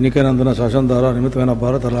ఎన్నికైనందున శాసనం ద్వారా నిమిత్తమైన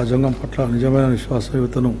భారత రాజ్యాంగం పట్ల నిజమైన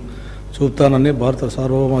విశ్వాసయుతను చూపుతానని, భారత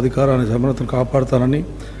సార్వభౌమాధికారాన్ని సమగ్రతను కాపాడుతానని,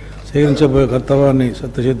 సేకరించబోయే కర్తవ్యాన్ని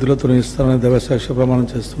సత్యశుద్ధులతో నిర్వహిస్తానని దైవసాక్ష్య ప్రమాణం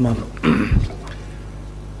చేస్తున్నాను.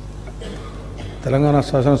 తెలంగాణ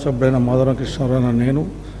శాసనసభ్యుడైన మాధవరం కృష్ణారావు నేను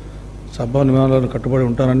సభ నియమాలను కట్టుబడి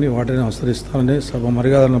ఉంటానని, వాటిని అనుసరిస్తానని, సభ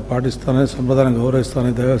మర్యాదలను పాటిస్తానని, సంప్రదాయాన్ని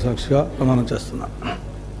గౌరవిస్తానని దైవసాక్షిగా ప్రమాణం చేస్తున్నాను.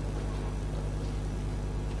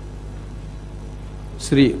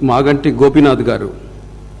 శ్రీ మాగంటి గోపీనాథ్ గారు.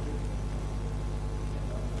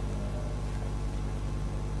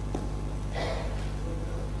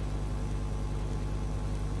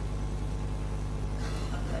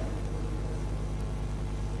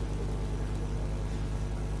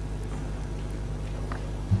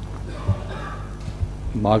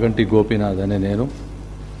 మాగంటి గోపీనాథ్ అనే నేను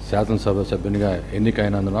శాసనసభ సభ్యునిగా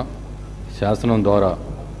ఎన్నికైనందున శాసనం ద్వారా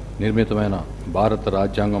నిర్మితమైన భారత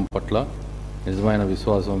రాజ్యాంగం పట్ల నిజమైన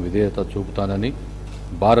విశ్వాసం, విధేయత చూపుతానని,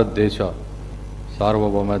 భారతదేశ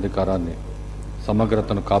సార్వభౌమాధికారాన్ని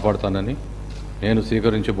సమగ్రతను కాపాడుతానని, నేను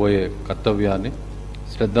స్వీకరించబోయే కర్తవ్యాన్ని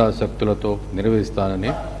శ్రద్ధాశక్తులతో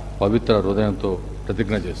నిర్వహిస్తానని పవిత్ర హృదయంతో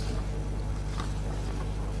ప్రతిజ్ఞ చేస్తున్నాను.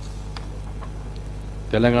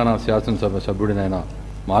 తెలంగాణ శాసనసభ సభ్యుడినైన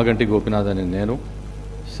మాగంటి గోపీనాథ్ అని నేను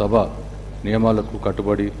సభ నియమాలకు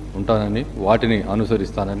కట్టుబడి ఉంటానని, వాటిని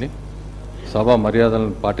అనుసరిస్తానని, సభ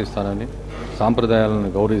మర్యాదలను పాటిస్తానని, సాంప్రదాయాలను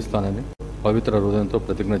గౌరవిస్తానని పవిత్ర హృదయంతో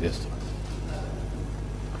ప్రతిజ్ఞ చేస్తున్నాను.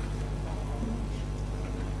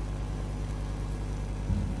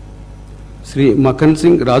 శ్రీ మఖన్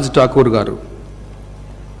సింగ్ రాజ్ ఠాకూర్ గారు.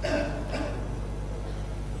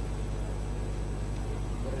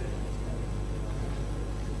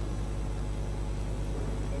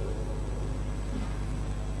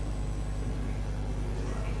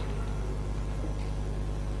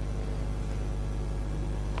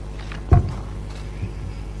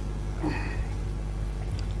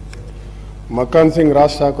 మకాన్ సింగ్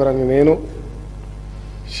రాజ్ ఠాకూర్ అని నేను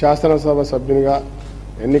శాసనసభ సభ్యునిగా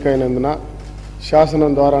ఎన్నికైనందున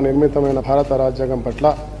శాసనం ద్వారా నిర్మితమైన భారత రాజ్యాంగం పట్ల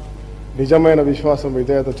నిజమైన విశ్వాసం,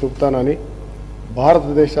 విధేయత చూపుతానని,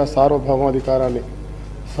 భారతదేశ సార్వభౌమాధికారాన్ని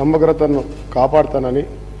సమగ్రతను కాపాడుతానని,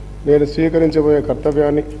 నేను స్వీకరించబోయే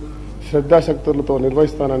కర్తవ్యాన్ని శ్రద్ధాశక్తులతో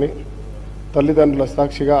నిర్వహిస్తానని తల్లిదండ్రుల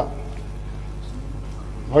సాక్షిగా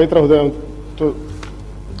పవిత్ర హృదయంతో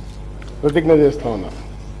ప్రతిజ్ఞ చేస్తా ఉన్నా.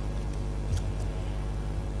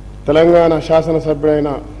 తెలంగాణ శాసనసభ్యుడైన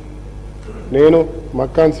నేను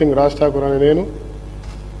మక్కాన్ సింగ్ రాజ్ ఠాకూర్ అని నేను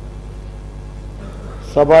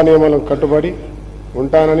సభా నియమాలకు కట్టుబడి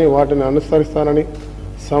ఉంటానని, వాటిని అనుసరిస్తానని,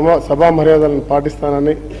 సభా మర్యాదలను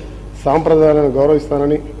పాటిస్తానని, సాంప్రదాయాలను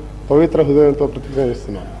గౌరవిస్తానని పవిత్ర హృదయంతో ప్రతిజ్ఞ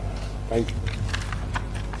చేస్తున్నాను. Thank you.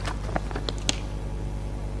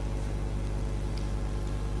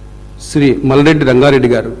 శ్రీ మల్రెడ్డి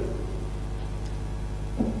రంగారెడ్డి గారు.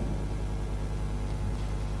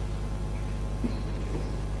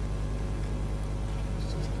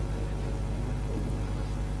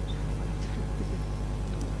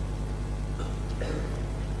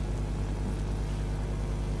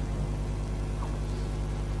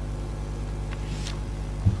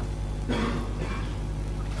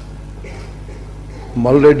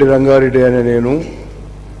 మల్రెడ్డి రంగారెడ్డి అనే నేను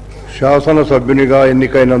శాసనసభ్యునిగా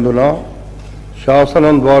ఎన్నికైనందున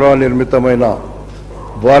శాసనం ద్వారా నిర్మితమైన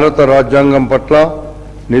భారత రాజ్యాంగం పట్ల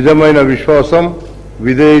నిజమైన విశ్వాసం,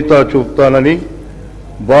 విధేయత చూపుతానని,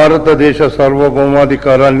 భారతదేశ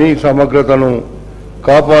సార్వభౌమాధికారాన్ని సమగ్రతను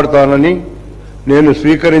కాపాడుతానని, నేను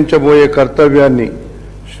స్వీకరించబోయే కర్తవ్యాన్ని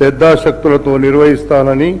శ్రద్ధాశక్తులతో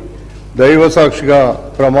నిర్వహిస్తానని దైవసాక్షిగా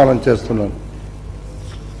ప్రమాణం చేస్తున్నాను.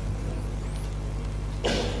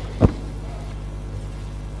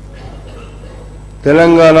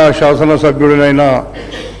 తెలంగాణ శాసనసభ్యుడినైన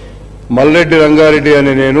మల్రెడ్డి రంగారెడ్డి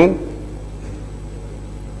అనే నేను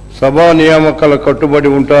సభా నియామకాలకు కట్టుబడి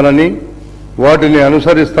ఉంటానని, వాటిని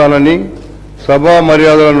అనుసరిస్తానని, సభా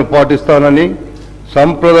మర్యాదలను పాటిస్తానని,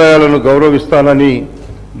 సంప్రదాయాలను గౌరవిస్తానని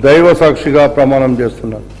దైవ సాక్షిగా ప్రమాణం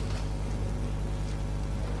చేస్తున్నాను.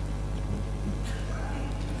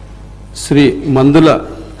 శ్రీ మందుల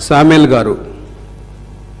శామ్యూల్ గారు.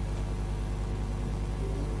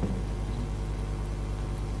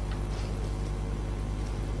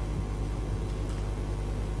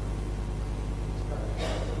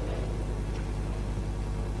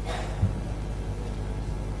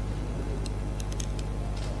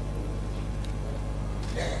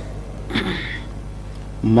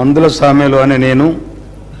 మందుల శామ్యూల్ అనే నేను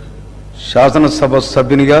శాసనసభ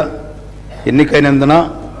సభ్యునిగా ఎన్నికైనందున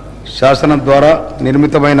శాసనం ద్వారా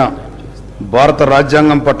నిర్మితమైన భారత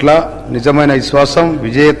రాజ్యాంగం పట్ల నిజమైన విశ్వాసం,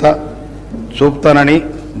 విధేయత చూపుతానని,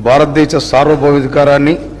 భారతదేశ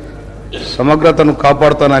సార్వభౌమాధికారాన్ని, సమగ్రతను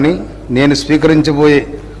కాపాడుతానని, నేను స్వీకరించబోయే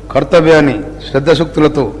కర్తవ్యాన్ని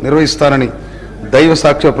శ్రద్ధశక్తులతో నిర్వహిస్తానని దైవ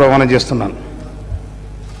సాక్ష్య ప్రమాణం చేస్తున్నాను.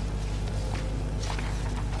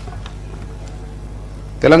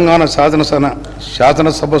 తెలంగాణ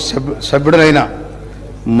శాసనసభ సభ్యుడైన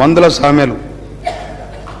మందుల శామ్యూల్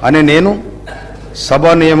అనే నేను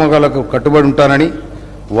సభా నియామకాలకు కట్టుబడి ఉంటానని,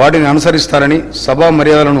 వాటిని అనుసరిస్తానని, సభా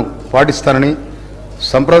మర్యాదలను పాటిస్తానని,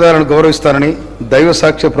 సంప్రదాయాలను గౌరవిస్తానని దైవ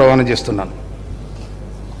సాక్ష్య ప్రమాణం చేస్తున్నాను.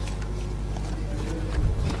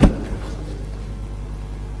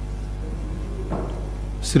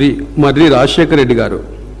 శ్రీ మర్రి రాజశేఖర రెడ్డి గారు.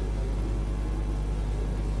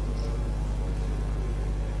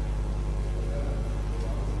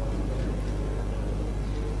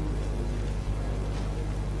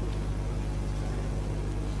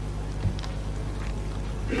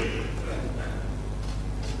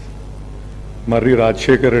 మర్రి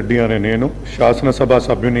రాజశేఖర్ రెడ్డి అనే నేను శాసనసభ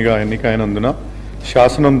సభ్యునిగా ఎన్నికైనందున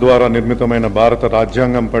శాసనం ద్వారా నిర్మితమైన భారత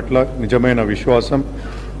రాజ్యాంగం పట్ల నిజమైన విశ్వాసం,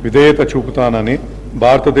 విధేయత చూపుతానని,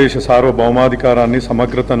 భారతదేశ సార్వభౌమాధికారాన్ని,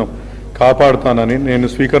 సమగ్రతను కాపాడుతానని, నేను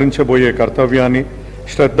స్వీకరించబోయే కర్తవ్యాన్ని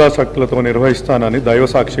శ్రద్ధాశక్తులతో నిర్వహిస్తానని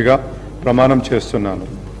దైవసాక్షిగా ప్రమాణం చేస్తున్నాను.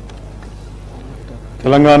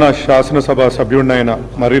 తెలంగాణ శాసనసభ సభ్యుడినైన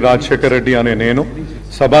మర్రి రాజశేఖర్ రెడ్డి అనే నేను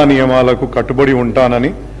సభా నియమాలకు కట్టుబడి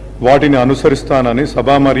ఉంటానని, వాటిని అనుసరిస్తానని,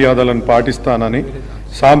 సభా మర్యాదలను పాటిస్తానని,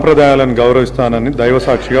 సాంప్రదాయాలను గౌరవిస్తానని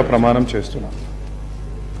దైవసాక్షిగా ప్రమాణం చేస్తున్నాను.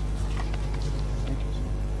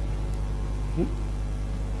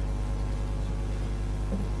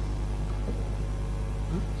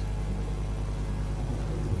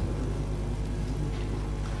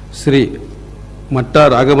 శ్రీ మట్టా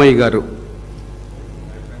రాగమయ్య గారు.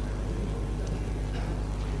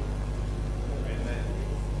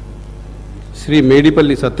 శ్రీ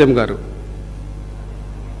మేడిపల్లి సత్యం గారు.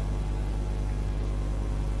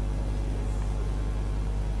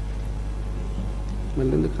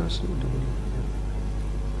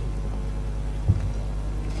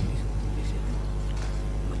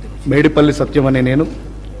 మేడిపల్లి సత్యం అనే నేను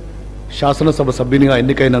శాసనసభ సభ్యునిగా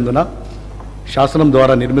ఎన్నికైనందున శాసనం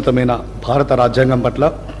ద్వారా నిర్మితమైన భారత రాజ్యాంగం పట్ల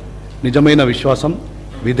నిజమైన విశ్వాసం,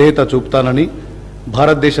 విధేయత చూపుతానని,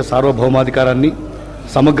 భారతదేశ సార్వభౌమాధికారాన్ని,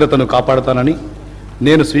 సమగ్రతను కాపాడుతానని,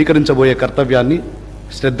 నేను స్వీకరించబోయే కర్తవ్యాన్ని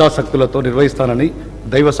శ్రద్ధాశక్తులతో నిర్వహిస్తానని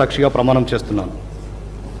దైవ సాక్షిగా ప్రమాణం చేస్తున్నాను.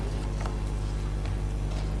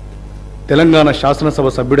 తెలంగాణ శాసనసభ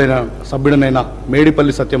సభ్యుడనైన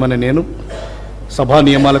మేడిపల్లి సత్యం అనే నేను సభా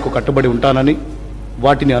నియమాలకు కట్టుబడి ఉంటానని,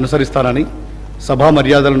 వాటిని అనుసరిస్తానని, సభా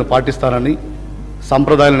మర్యాదలను పాటిస్తానని,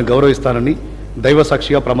 సంప్రదాయాలను గౌరవిస్తానని దైవ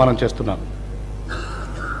సాక్షిగా ప్రమాణం చేస్తున్నాను.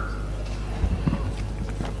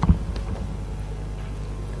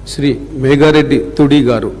 శ్రీ మేఘారెడ్డి తుడి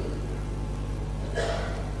గారు.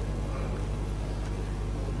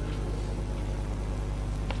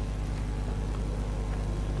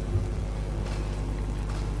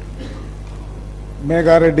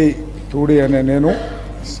 మేఘారెడ్డి తూడి అనే నేను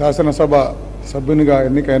శాసనసభ సభ్యునిగా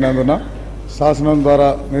ఎన్నికైనందున శాసనం ద్వారా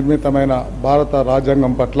నిర్మితమైన భారత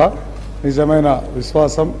రాజ్యాంగం పట్ల నిజమైన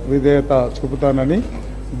విశ్వాసం, విధేయత చూపుతానని,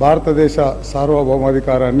 భారతదేశ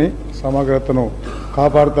సార్వభౌమాధికారాన్ని, సమగ్రతను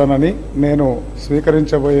కాపాడుతానని, నేను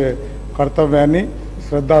స్వీకరించబోయే కర్తవ్యాన్ని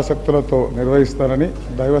శ్రద్ధాశక్తులతో నిర్వహిస్తానని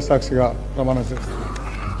దైవసాక్షిగా ప్రమాణం చేస్తాను.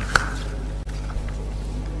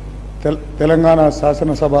 తెలంగాణ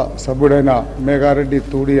శాసనసభ సభ్యుడైన మేఘారెడ్డి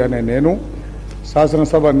తూడి అనే నేను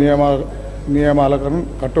శాసనసభ నియమాలకు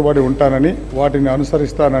కట్టుబడి ఉంటానని, వాటిని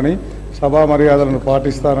అనుసరిస్తానని, సభా మర్యాదలను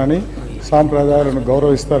పాటిస్తానని, సాంప్రదాయాలను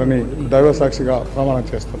గౌరవిస్తానని దైవసాక్షిగా ప్రమాణం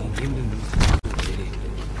చేస్తున్నాను.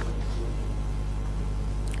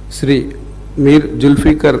 శ్రీ మీర్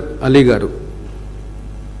జుల్ఫికర్ అలీ గారు.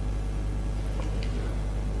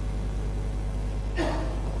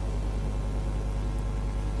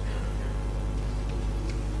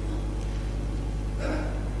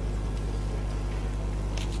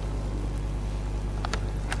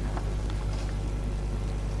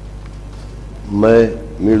 मैं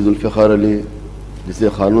मीर जुल्फ़िकार अली, जिसे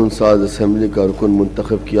क़ानून साज असम्बली का रुकन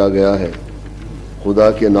मुंतखब किया गया है, खुदा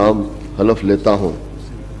के नाम हलफ लेता हूँ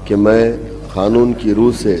कि मैं क़ानून की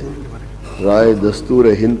रूह से राय दस्तूर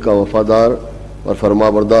हिंद का वफादार और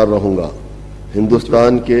फरमाबरदार रहूँगा,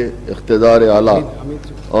 हिंदुस्तान के इक़्तिदार आला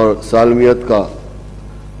और सालमियत का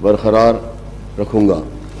बरकरार रखूँगा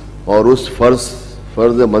और उस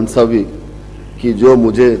फ़र्ज़ मनसबी की जो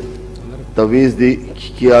मुझे तवीज़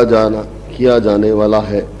किया जाने वाला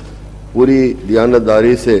है पूरी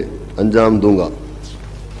दियानतदारी से अंजाम दूंगा।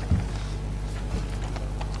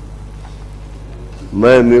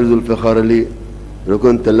 मैं मीर जुल्फ़िकार अली,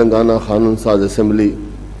 रुकन तेलंगाना क़ानून साज असम्बली,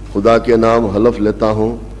 खुदा के नाम हलफ लेता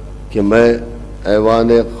हूँ कि मैं ऐवान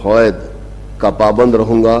क़वायद का पाबंद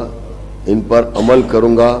रहूँगा, इन पर अमल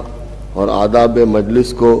करूँगा और आदाब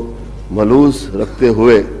मजलिस को मलूज़ रखते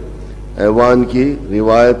हुए ऐवान की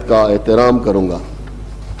रिवायत का एहतराम करूँगा।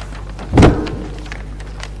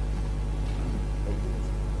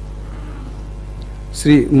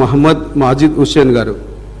 श्री मोहम्मद माजिद हुसैन गारू।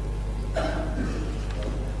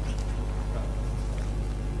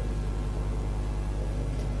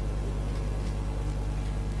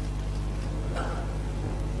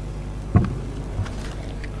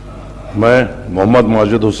 मैं मोहम्मद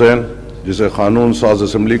माजिद हुसैन, जिसे क़ानून साज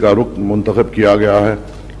असम्बली का रुकन मुंतखब किया गया है,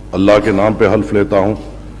 अल्लाह के नाम पे हल्फ लेता हूँ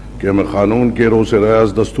कि मैं क़ानून के रोज़ से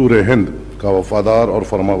राज दस्तूर हिंद का वफादार और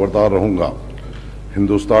फरमाबरदार रहूँगा,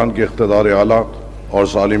 हिंदुस्तान के इक़्तिदार आला और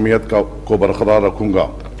सालिमियत को बरकरार रखूँगा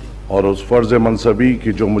और उस फ़र्ज़ मनसबी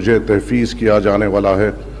की जो मुझे तहफ़ीज़ किया जाने वाला है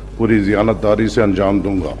पूरी ज़ियानतदारी से अंजाम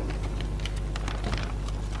दूँगा।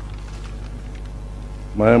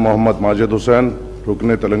 मैं मोहम्मद माजिद हुसैन,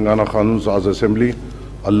 रुकन तेलंगाना क़ानून साज असम्बली,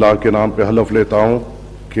 अल्लाह के नाम पे हलफ लेता हूँ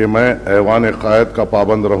कि मैं ऐवान क़ायद का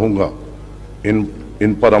पाबंद रहूँगा,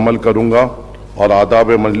 इन पर अमल करूँगा और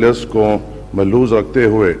आदाब मजलिस को मलूज़ रखते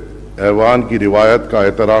हुए ऐवान की रिवायत का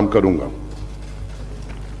एहतराम करूँगा।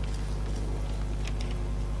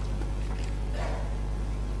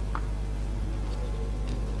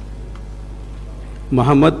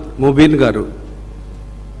 मोहम्मद मुबीन गारू।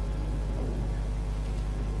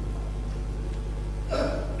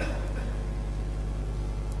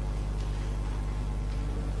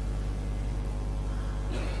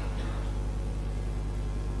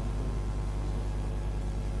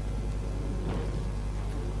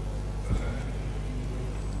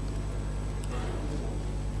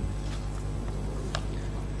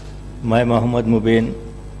 मैं मोहम्मद मुबीन,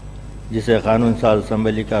 जिसे क़ानून साज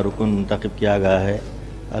असम्बली का रुकन मुंतखब किया गया है,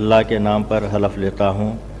 अल्लाह के नाम पर हलफ लेता हूँ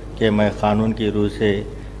कि मैं क़ानून की रूह से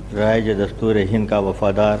राइज दस्तूर हिंद का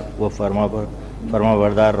वफादार व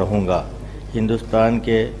फरमाबरदार रहूँगा, हिंदुस्तान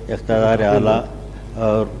के इक़्तिदार आला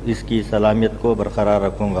और इसकी सलामियत को बरकरार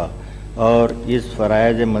रखूँगा और इस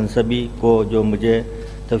फ़राइज़ मनसबी को जो मुझे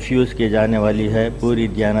तफ़्यूज़ की जाने वाली है पूरी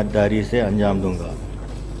दियानतदारी से अंजाम दूँगा।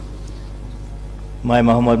 मैं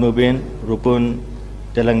मोहम्मद मुबीन, रुकन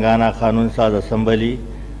तेलंगाना क़ानून साज असम्बली,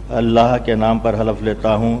 अल्लाह के नाम पर हलफ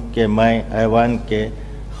लेता हूँ कि मैं ऐवान के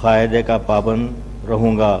क़ायदे का पाबंद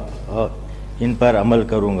रहूँगा और इन पर अमल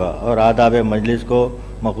करूँगा और आदाब मजलिस को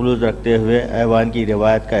मखलूज़ रखते हुए ऐवान की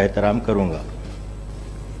रिवायत का एहतराम करूँगा।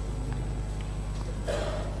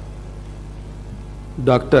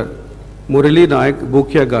 डॉक्टर मुरली नायक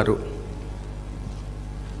बूकिया गारू।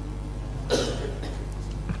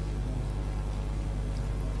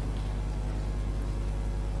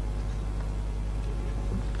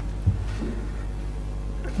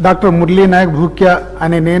 డాక్టర్ మురళీ నాయక్ భూక్య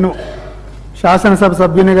అనే నేను శాసనసభ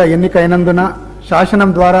సభ్యునిగా ఎన్నికైనందున శాసనం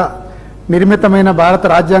ద్వారా నిర్మితమైన భారత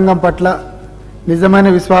రాజ్యాంగం పట్ల నిజమైన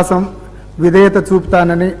విశ్వాసం విధేయత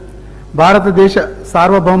చూపుతానని, భారతదేశ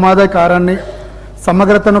సార్వభౌమాధికారాన్ని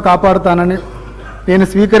సమగ్రతను కాపాడుతానని, నేను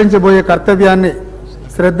స్వీకరించబోయే కర్తవ్యాన్ని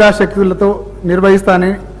శ్రద్ధాశక్తులతో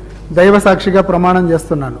నిర్వహిస్తానని దైవ సాక్షిగా ప్రమాణం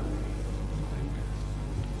చేస్తున్నాను.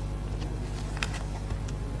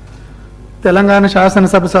 తెలంగాణ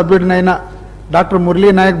శాసనసభ సభ్యుడినైన డాక్టర్ మురళీ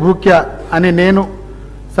నాయక్ భూక్య అనే నేను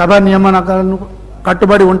సభ నియమాలను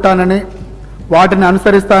కట్టుబడి ఉంటానని, వాటిని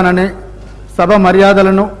అనుసరిస్తానని, సభ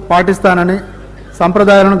మర్యాదలను పాటిస్తానని,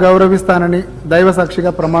 సంప్రదాయాలను గౌరవిస్తానని దైవ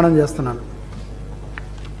సాక్షిగా ప్రమాణం చేస్తున్నాను.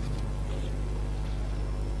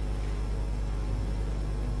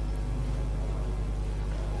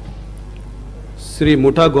 శ్రీ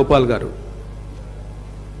ముఠా గోపాల్ గారు।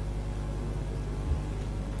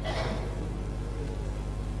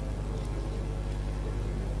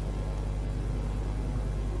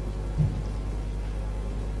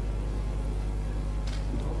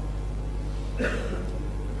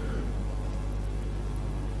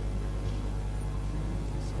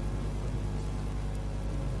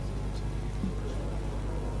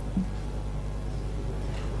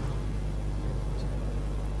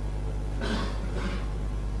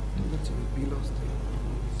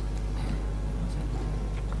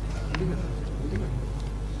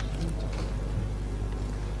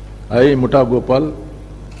 I, Mutta Gopal,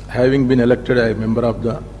 having been elected a member of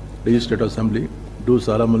the Legislative Assembly, do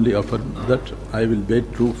solemnly affirm that I will bear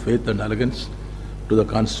true faith and allegiance to the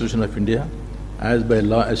Constitution of India as by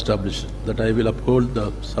law established, that I will uphold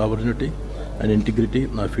the sovereignty and integrity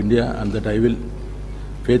of India, and that I will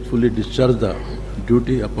faithfully discharge the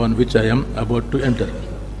duty upon which I am about to enter.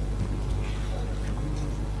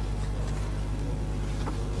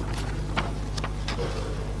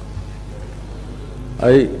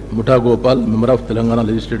 I, Mutta Gopal, member of Telangana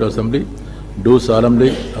Legislative Assembly, do solemnly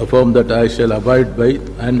affirm that I shall abide by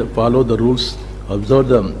and follow the rules, observe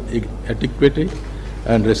the etiquette,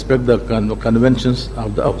 and respect the conventions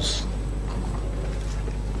of the House.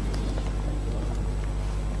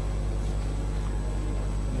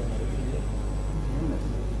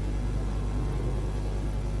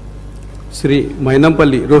 Shri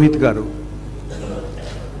Mynampally Rohit గారు.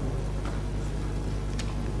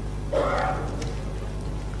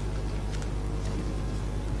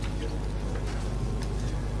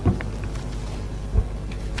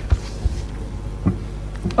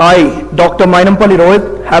 I, Dr. Mainampalli Rohit,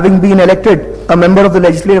 having been elected a member of the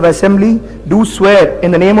Legislative Assembly, do swear in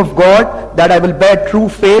the name of God that I will bear true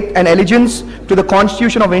faith and allegiance to the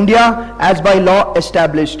Constitution of India as by law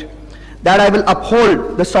established, that I will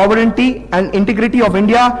uphold the sovereignty and integrity of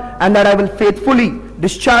India, and that I will faithfully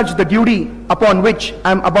discharge the duty upon which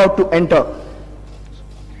I am about to enter.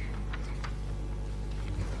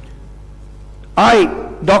 I,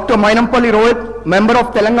 Dr. Mainampalli Rohit, member of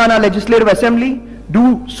Telangana Legislative Assembly, do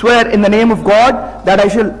swear in the name of God that I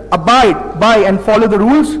shall abide by and follow the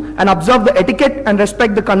rules and observe the etiquette and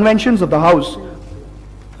respect the conventions of the House.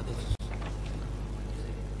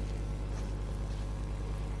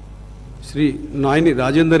 Shri Nayani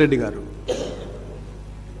Rajender Reddy గారు.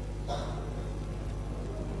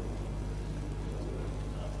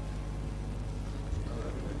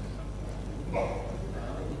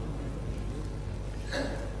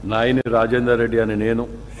 నాయని రాజేందర్ రెడ్డి అనే నేను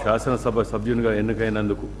శాసనసభ సభ్యునిగా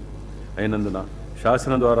అయినందున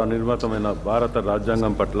శాసనం ద్వారా నిర్మితమైన భారత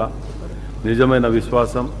రాజ్యాంగం పట్ల నిజమైన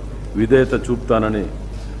విశ్వాసం, విధేయత చూపుతానని,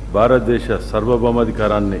 భారతదేశ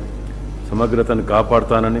సార్వభౌమాధికారాన్ని, సమగ్రతను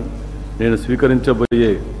కాపాడుతానని, నేను స్వీకరించబోయే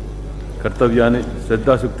కర్తవ్యాన్ని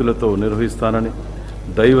శ్రద్ధాశక్తులతో నిర్వహిస్తానని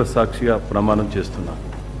దైవ సాక్షిగా ప్రమాణం చేస్తున్నాను.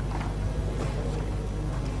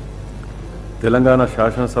 తెలంగాణ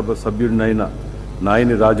శాసనసభ సభ్యుడినైన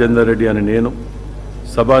నాయని రాజేందర్ రెడ్డి అని నేను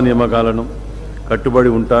సభా నియమకాలను కట్టుబడి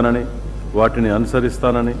ఉంటానని, వాటిని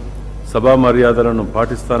అనుసరిస్తానని, సభా మర్యాదలను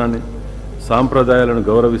పాటిస్తానని, సాంప్రదాయాలను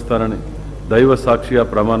గౌరవిస్తానని దైవ సాక్షిగా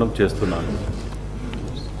ప్రమాణం చేస్తున్నాను.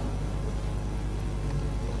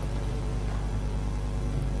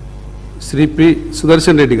 శ్రీ పి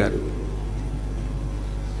సుదర్శన్ రెడ్డి గారు.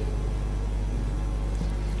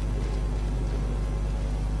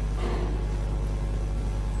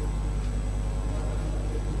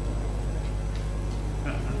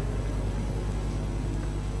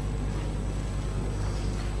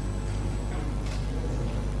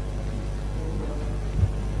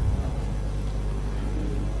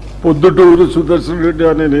 పొద్దుటూరు సుదర్శన్ రెడ్డి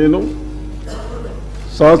అనే నేను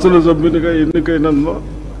శాసనసభ్యునిగా ఎన్నికైనందున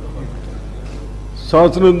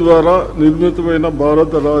శాసనం ద్వారా నిర్మితమైన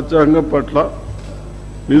భారత రాజ్యాంగం పట్ల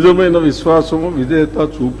నిజమైన విశ్వాసము, విధేయత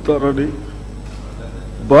చూపుతారని,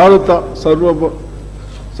 భారత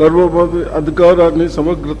సార్వభౌమ అధికారాన్ని,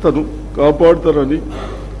 సమగ్రతను కాపాడుతారని,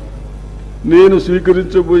 నేను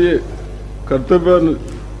స్వీకరించబోయే కర్తవ్యాన్ని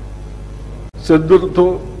శ్రద్ధతో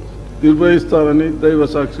నిర్వహిస్తానని దైవ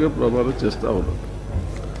సాక్షిగా ప్రమాణం చేస్తా ఉన్నాను.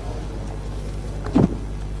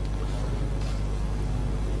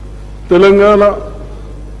 తెలంగాణ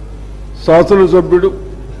శాసనసభ్యుడు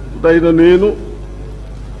అయిన నేను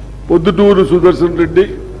పొద్దుటూరు సుదర్శన్ రెడ్డి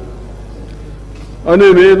అనే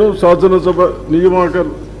నేను శాసనసభ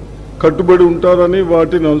నియామకాలు కట్టుబడి ఉంటారని,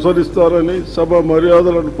 వాటిని అనుసరిస్తారని, సభ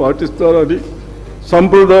మర్యాదలను పాటిస్తారని,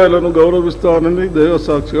 సంప్రదాయాలను గౌరవిస్తానని దైవ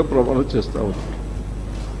సాక్షిగా ప్రమాణం చేస్తా ఉన్నాను.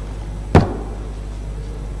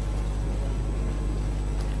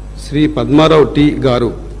 శ్రీ పద్మారావు టి గారు.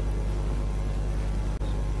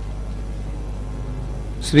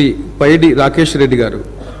 శ్రీ పైడి రాకేష్ రెడ్డి గారు.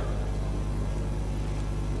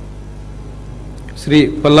 శ్రీ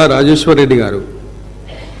పల్లా రాజేశ్వర్ రెడ్డి గారు.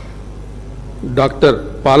 డాక్టర్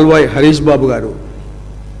పాల్వాయ్ హరీష్ బాబు గారు.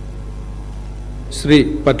 శ్రీ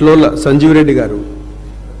పట్లోల సంజీవ్ రెడ్డి గారు.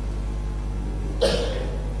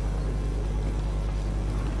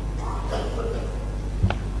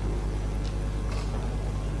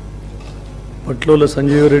 పట్లోల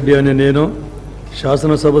సంజీవ్ రెడ్డి అనే నేను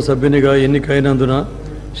శాసనసభ సభ్యునిగా ఎన్నికైనందున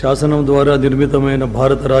శాసనం ద్వారా నిర్మితమైన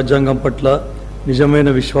భారత రాజ్యాంగం పట్ల నిజమైన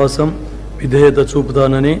విశ్వాసం, విధేయత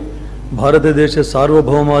చూపుతానని, భారతదేశ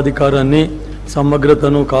సార్వభౌమాధికారాన్ని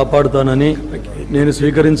సమగ్రతను కాపాడుతానని నేను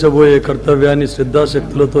స్వీకరించబోయే కర్తవ్యాన్ని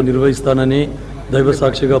శ్రద్ధాశక్తులతో నిర్వహిస్తానని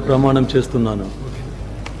దైవసాక్షిగా ప్రమాణం చేస్తున్నాను.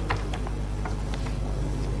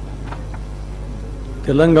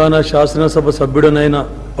 తెలంగాణ శాసనసభ సభ్యుడనైన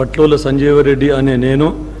పట్లోల సంజీవరెడ్డి అనే నేను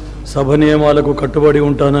సభ నియమాలకు కట్టుబడి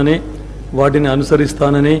ఉంటానని, వాటిని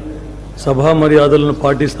అనుసరిస్తానని, సభా మర్యాదలను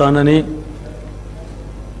పాటిస్తానని,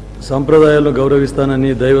 సంప్రదాయాలను గౌరవిస్తానని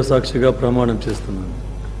దైవసాక్షిగా ప్రమాణం చేస్తున్నాను.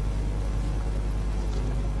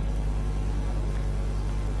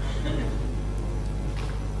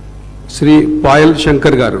 శ్రీ పాయల్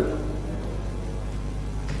శంకర్ గారు.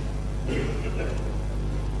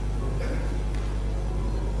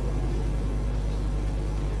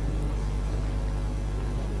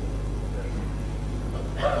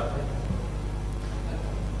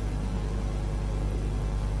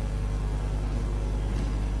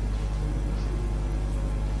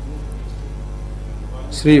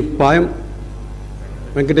 శ్రీ పాయం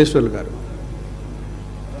వెంకటేశ్వర్లు గారు.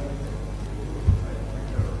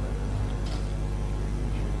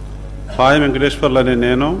 పాయ వెంకటేశ్వర్లు అనే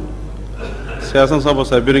నేను శాసనసభ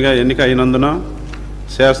సభ్యునిగా ఎన్నిక అయినందున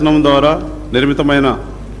శాసనం ద్వారా నిర్మితమైన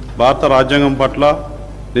భారత రాజ్యాంగం పట్ల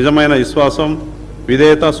నిజమైన విశ్వాసం,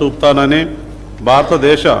 విధేయత చూపుతానని,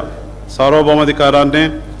 భారతదేశ సార్వభౌమాధికారాన్ని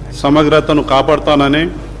సమగ్రతను కాపాడుతానని,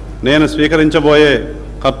 నేను స్వీకరించబోయే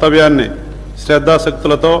కర్తవ్యాన్ని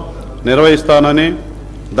శ్రద్ధాశక్తులతో నిర్వహిస్తానని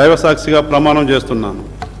దైవసాక్షిగా ప్రమాణం చేస్తున్నాను.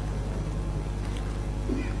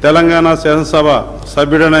 తెలంగాణ శాసనసభ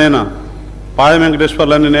సభ్యుడనైన పాయ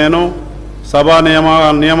వెంకటేశ్వర్లని నేను సభా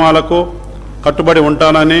నియమాలకు కట్టుబడి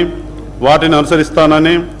ఉంటానని, వాటిని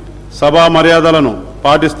అనుసరిస్తానని, సభా మర్యాదలను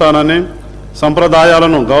పాటిస్తానని,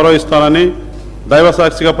 సంప్రదాయాలను గౌరవిస్తానని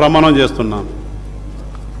దైవసాక్షిగా ప్రమాణం చేస్తున్నాను.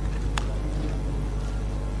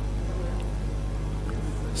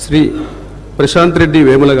 శ్రీ ప్రశాంత్ రెడ్డి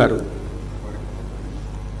వేముల గారు.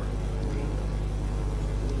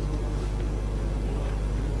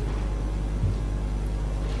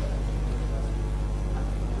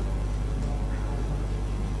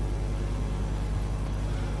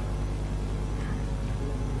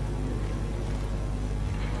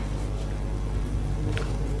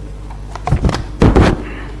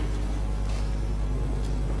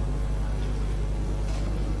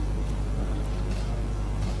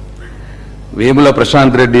 వేముల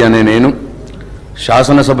ప్రశాంత్ రెడ్డి అనే నేను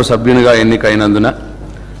శాసనసభ సభ్యునిగా ఎన్నికైనందున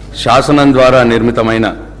శాసనం ద్వారా నిర్మితమైన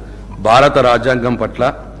భారత రాజ్యాంగం పట్ల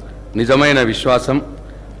నిజమైన విశ్వాసం,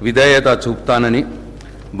 విధేయత చూపుతానని,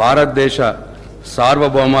 భారతదేశ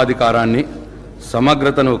సార్వభౌమాధికారాన్ని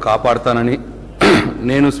సమగ్రతను కాపాడుతానని,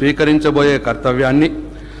 నేను స్వీకరించబోయే కర్తవ్యాన్ని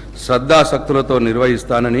శ్రద్ధాశక్తులతో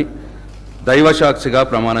నిర్వహిస్తానని దైవసాక్షిగా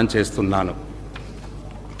ప్రమాణం చేస్తున్నాను.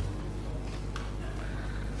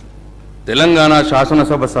 తెలంగాణ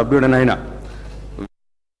శాసనసభ సభ్యుడనైన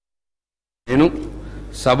నేను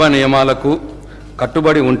సభ నియమాలకు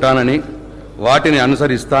కట్టుబడి ఉంటానని, వాటిని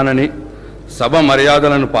అనుసరిస్తానని, సభ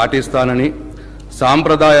మర్యాదలను పాటిస్తానని,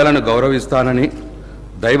 సాంప్రదాయాలను గౌరవిస్తానని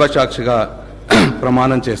దైవసాక్షిగా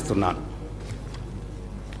ప్రమాణం చేస్తున్నాను.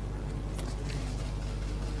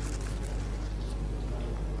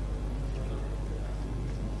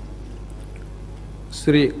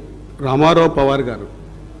 శ్రీ రామారావు పవార్ గారు.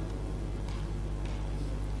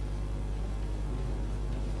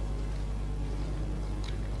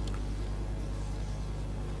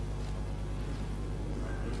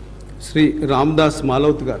 శ్రీ రామ్దాస్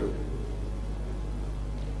మాలౌత్ గారు.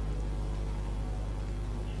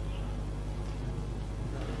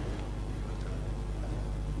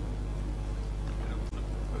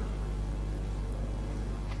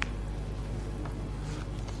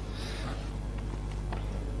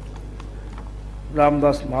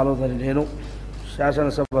 రామ్దాస్ మాలౌత్ అని నేను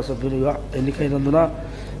శాసనసభ సభ్యునిగా ఎన్నికైనందున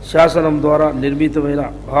శాసనం ద్వారా నిర్మితమైన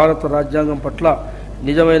భారత రాజ్యాంగం పట్ల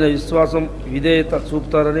నిజమైన విశ్వాసం, విధేయత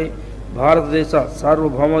చూపుతానని, భారతదేశ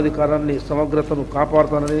సార్వభౌమాధికారాన్ని సమగ్రతను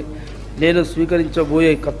కాపాడుతానని, నేను స్వీకరించబోయే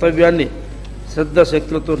కర్తవ్యాన్ని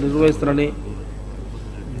శ్రద్ధాశక్తులతో నిర్వహిస్తానని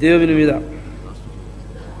దేవుని మీద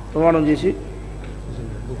ప్రమాణం చేసి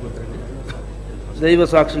దైవ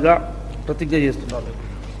సాక్షిగా ప్రతిజ్ఞ చేస్తున్నాను.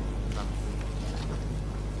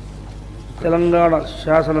 తెలంగాణ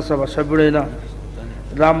శాసనసభ సభ్యుడైన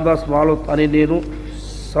రామ్దాస్ మాలౌత్ అని నేను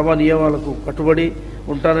సభ నియమాలకు కట్టుబడి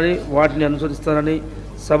ఉంటానని, వాటిని అనుసరిస్తానని,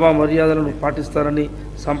 సభా మర్యాదలను పాటిస్తానని,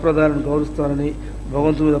 సంప్రదాయాలను గౌరవిస్తానని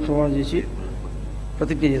భగవంతుని మీద ప్రమాణం చేసి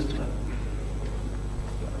ప్రతిజ్ఞ చేస్తున్నాను.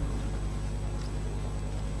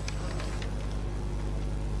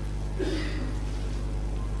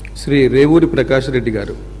 శ్రీ రేవూరి ప్రకాష్ రెడ్డి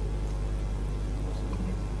గారు.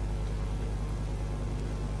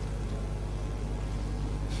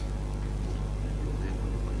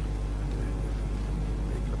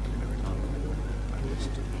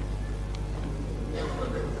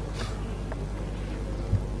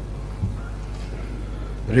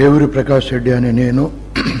 రేవూరి ప్రకాష్ రెడ్డి అనే నేను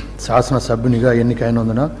శాసనసభ్యునిగా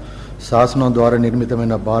ఎన్నికైనందున శాసనం ద్వారా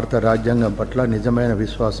నిర్మితమైన భారత రాజ్యాంగం పట్ల నిజమైన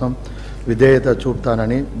విశ్వాసం, విధేయత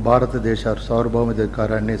చూపుతానని, భారతదేశ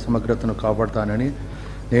సార్వభౌమాధికారాన్ని, సమగ్రతను కాపాడుతానని,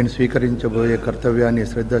 నేను స్వీకరించబోయే కర్తవ్యాన్ని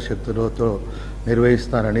శ్రద్ధాశక్తులతో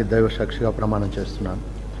నిర్వహిస్తానని దైవసాక్షిగా ప్రమాణం చేస్తున్నాను.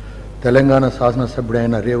 తెలంగాణ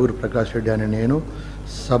శాసనసభ్యుడైన రేవూరి ప్రకాష్ రెడ్డి అనే నేను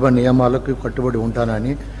సభ నియమాలకు కట్టుబడి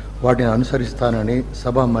ఉంటానని, వాటిని అనుసరిస్తానని,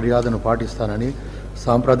 సభ మర్యాదను పాటిస్తానని,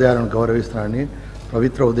 సాంప్రదాయాలను గౌరవిస్తానని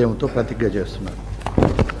పవిత్ర ఉదయంతో ప్రతిజ్ఞ చేస్తున్నాను.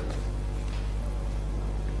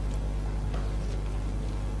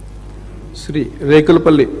 శ్రీ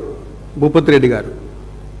రేకులపల్లి భూపతి రెడ్డి గారు.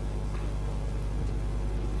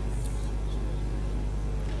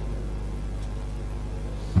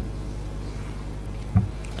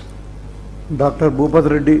 డాక్టర్ భూపతి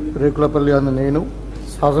రెడ్డి రేకులపల్లి అన్న నేను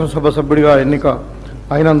శాసనసభ సభ్యుడిగా ఎన్నిక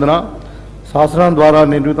అయినందున శాసనం ద్వారా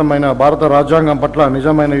నిర్మితమైన భారత రాజ్యాంగం పట్ల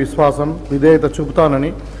నిజమైన విశ్వాసం, విధేయత చూపుతానని,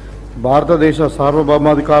 భారతదేశ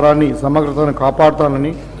సార్వభౌమాధికారాన్ని, సమగ్రతను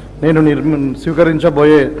కాపాడుతానని, నేను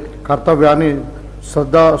స్వీకరించబోయే కర్తవ్యాన్ని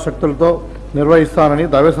శ్రద్ధాశక్తులతో నిర్వహిస్తానని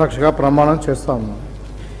దైవసాక్షిగా ప్రమాణం చేస్తాను.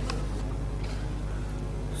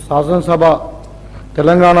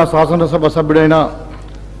 తెలంగాణ శాసనసభ సభ్యుడైన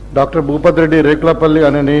డాక్టర్ భూపతి రెడ్డి రేకులపల్లి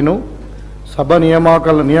అనే నేను సభ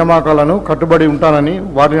నియామకాలను కట్టుబడి ఉంటానని,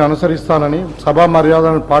 వాటిని అనుసరిస్తానని, సభా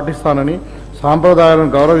మర్యాదలను పాటిస్తానని,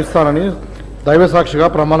 సాంప్రదాయాలను గౌరవిస్తానని దైవసాక్షిగా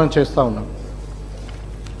ప్రమాణం చేస్తా ఉన్నాను.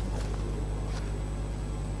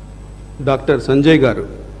 డాక్టర్ సంజయ్ గారు.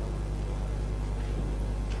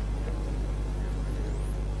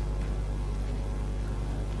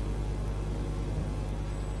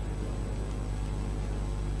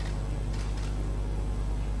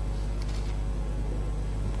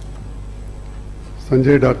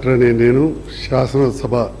 సంజయ్ డాక్టర్ అనే నేను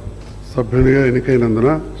శాసనసభ సభ్యునిగా ఎన్నికైనందున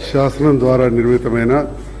శాసనం ద్వారా నిర్మితమైన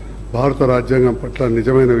భారత రాజ్యాంగం పట్ల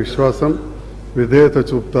నిజమైన విశ్వాసం, విధేయత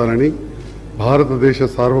చూపుతానని, భారతదేశ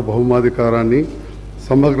సార్వభౌమాధికారాన్ని,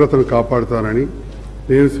 సమగ్రతను కాపాడుతానని,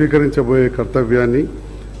 నేను స్వీకరించబోయే కర్తవ్యాన్ని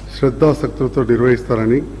శ్రద్ధాశక్తులతో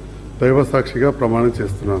నిర్వహిస్తానని దైవసాక్షిగా ప్రమాణం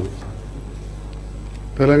చేస్తున్నాను.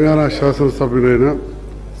 తెలంగాణ శాసనసభ్యుడైన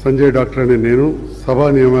సంజయ్ డాక్టర్ అనే నేను సభా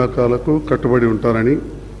నియామకాలకు కట్టుబడి ఉంటానని,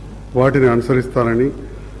 వాటిని అనుసరిస్తానని,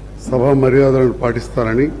 సభా మర్యాదలను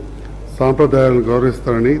పాటిస్తానని, సాంప్రదాయాలను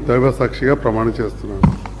గౌరవిస్తానని దైవసాక్షిగా ప్రమాణం చేస్తున్నాను.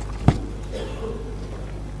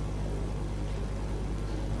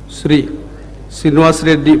 శ్రీ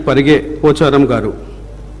శ్రీనివాసరెడ్డి పరిగే పోచారం గారు.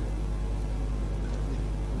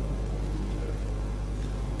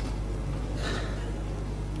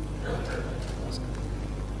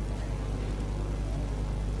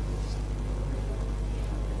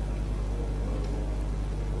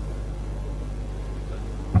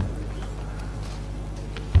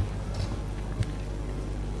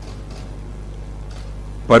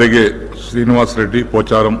 పరిగే శ్రీనివాసరెడ్డి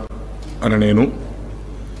పోచారం అని నేను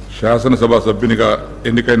శాసనసభ సభ్యునిగా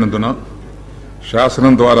ఎన్నికైనందున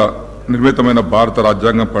శాసనం ద్వారా నిర్మితమైన భారత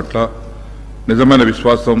రాజ్యాంగం పట్ల నిజమైన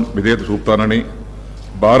విశ్వాసం, విధేయత చూపుతానని,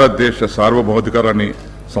 భారతదేశ సార్వభౌమాధికారాన్ని,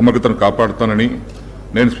 సమగ్రతను కాపాడుతానని,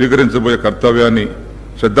 నేను స్వీకరించబోయే కర్తవ్యాన్ని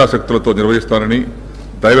శ్రద్ధాశక్తులతో నిర్వహిస్తానని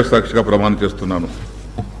దైవసాక్షిగా ప్రమాణం చేస్తున్నాను.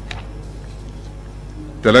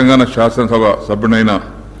 తెలంగాణ శాసనసభ సభ్యుడైన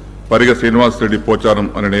పరిగె శ్రీనివాసరెడ్డి పోచారం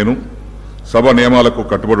అని నేను సభ నియమాలకు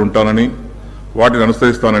కట్టుబడి ఉంటానని, వాటిని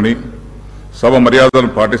అనుసరిస్తానని, సభ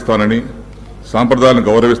మర్యాదలను పాటిస్తానని, సాంప్రదాయాలను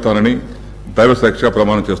గౌరవిస్తానని దైవసాక్షిగా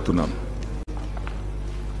ప్రమాణం చేస్తున్నాను.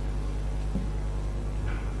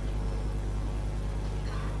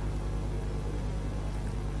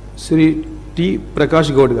 శ్రీ టి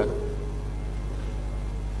ప్రకాష్ గౌడ్ గారు.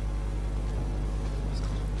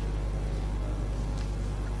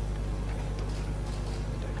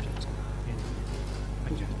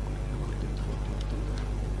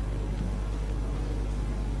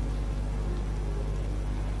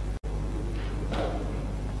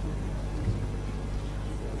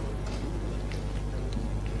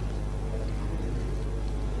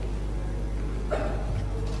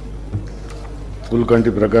 పుల్కంటి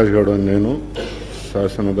ప్రకాష్ గౌడ్ అని నేను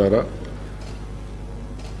శాసన ద్వారా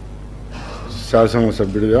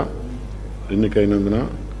శాసనసభ్యుడిగా ఎన్నికైనందున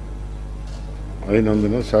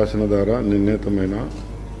శాసన ద్వారా నిర్ణీతమైన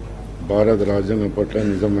భారత రాజ్యాంగం పట్ల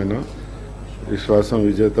నిజమైన విశ్వాసం,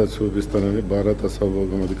 విజేత చూపిస్తానని, భారత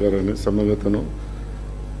సార్వభౌమాధికారాన్ని, సమగ్రతను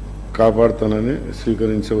కాపాడుతానని,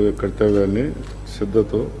 స్వీకరించే కర్తవ్యాన్ని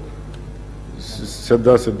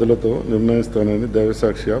శ్రద్ధాసిద్ధులతో నిర్ణయిస్తానని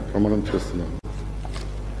దైవసాక్షిగా ప్రమాణం చేస్తున్నాను.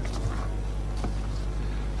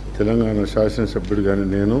 తెలంగాణ శాసనసభ్యుడిగాని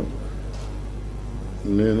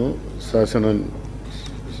నేను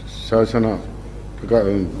శాసన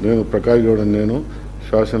నేను ప్రకాష్ గౌడ్ నేను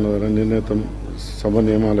శాసన ద్వారా నిర్ణీత సభ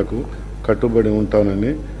నియమాలకు కట్టుబడి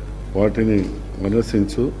ఉంటానని వాటిని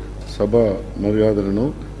అనుసరించు సభ మర్యాదలను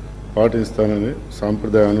పాటిస్తానని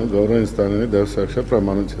సాంప్రదాయాలను గౌరవిస్తానని దైవసాక్షి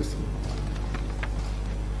ప్రమాణం చేస్తాను.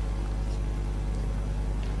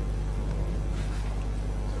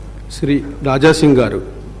 శ్రీ రాజాసింగ్ గారు,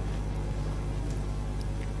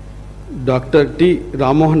 డాక్టర్ టి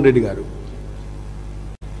రామ్మోహన్ రెడ్డి గారు,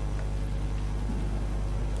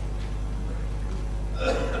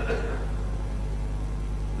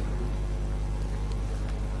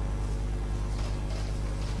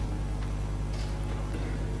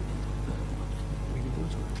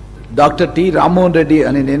 డాక్టర్ టి రామ్మోహన్ రెడ్డి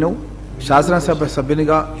అనే నేను శాసనసభ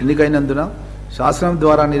సభ్యునిగా ఎన్నికైనందున శాసనం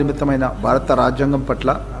ద్వారా నిర్మితమైన భారత రాజ్యాంగం పట్ల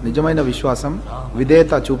నిజమైన విశ్వాసం,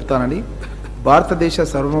 విధేయత చూపుతానని, భారతదేశ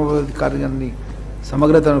సార్వభౌమాధికారాన్ని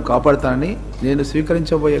సమగ్రతను కాపాడుతానని, నేను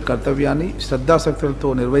స్వీకరించబోయే కర్తవ్యాన్ని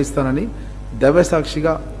శ్రద్ధాశక్తులతో నిర్వహిస్తానని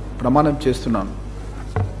దైవసాక్షిగా ప్రమాణం చేస్తున్నాను.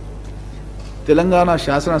 తెలంగాణ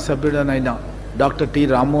శాసనసభ్యుడనైన డాక్టర్ టి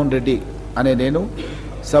రామ్మోహన్ రెడ్డి అనే నేను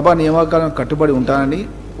సభ నియామకాలను కట్టుబడి ఉంటానని,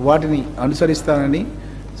 వాటిని అనుసరిస్తానని,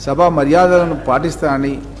 సభా మర్యాదలను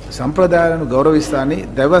పాటిస్తానని, సంప్రదాయాలను గౌరవిస్తానని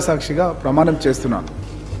దైవసాక్షిగా ప్రమాణం చేస్తున్నాను.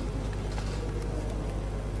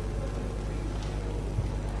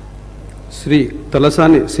 శ్రీ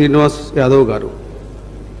తలసాని శ్రీనివాస్ యాదవ్ గారు,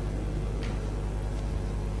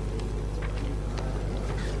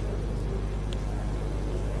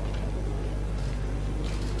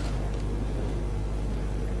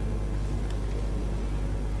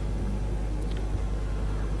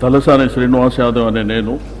 తలసాని శ్రీనివాస్ యాదవ్ అనే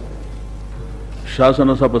నేను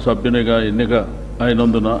శాసనసభ సభ్యునిగా ఎన్నిక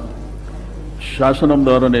అయినందున శాసనం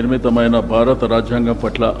ద్వారా నిర్మితమైన భారత రాజ్యాంగం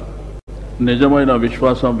పట్ల నిజమైన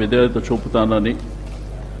విశ్వాసం, విధేయత చూపుతానని,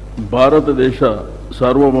 భారతదేశ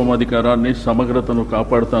సార్వభౌమాధికారాన్ని సమగ్రతను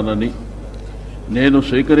కాపాడుతానని, నేను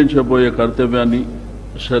స్వీకరించబోయే కర్తవ్యాన్ని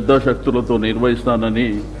శ్రద్ధాశక్తులతో నిర్వహిస్తానని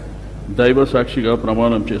దైవసాక్షిగా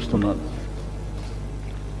ప్రమాణం చేస్తున్నాను.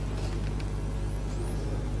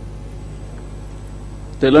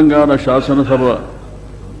 తెలంగాణ శాసనసభ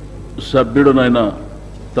సభ్యుడునైన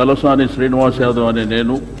తలసాని శ్రీనివాస్ యాదవ్ అనే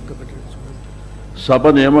నేను సభ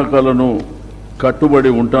నియామకాలను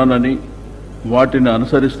కట్టుబడి ఉంటానని, వాటిని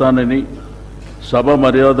అనుసరిస్తానని, సభ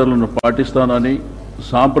మర్యాదలను పాటిస్తానని,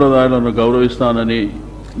 సాంప్రదాయాలను గౌరవిస్తానని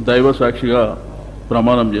దైవసాక్షిగా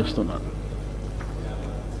ప్రమాణం చేస్తున్నాను.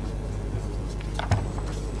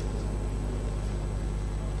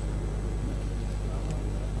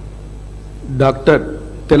 డాక్టర్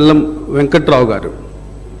తెల్లం వెంకట్రావు గారు,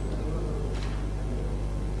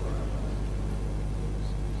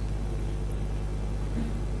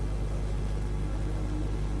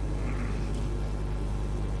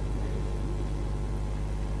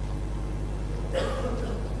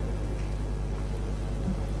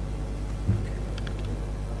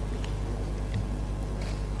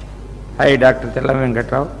 I, Dr. Tellam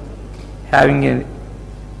Venkatrao,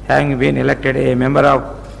 having been elected a member of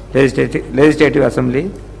Legislative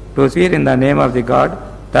Assembly, to swear in the name of the God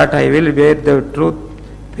that I will bear the truth,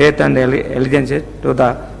 faith and allegiance to the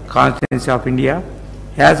Constitution of India,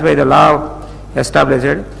 as by the law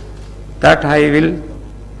established, that I will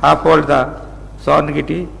uphold the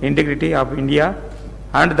sovereignty, integrity of India,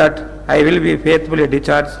 and that I will be faithfully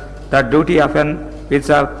discharge the duty upon which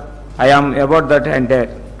I am about that enter.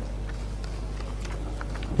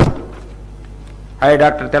 I,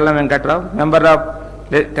 Dr. Tellam Venkatrao, member of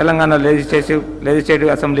Telangana Legislative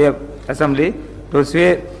Assembly, to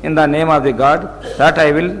swear in the name of the God that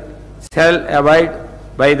I will shall abide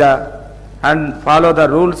by the and follow the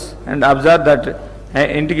rules and observe that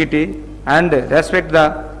integrity and respect the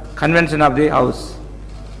convention of the House.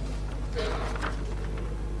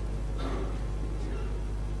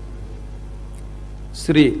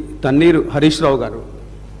 Shri Thanneeru Harish Rao గారు,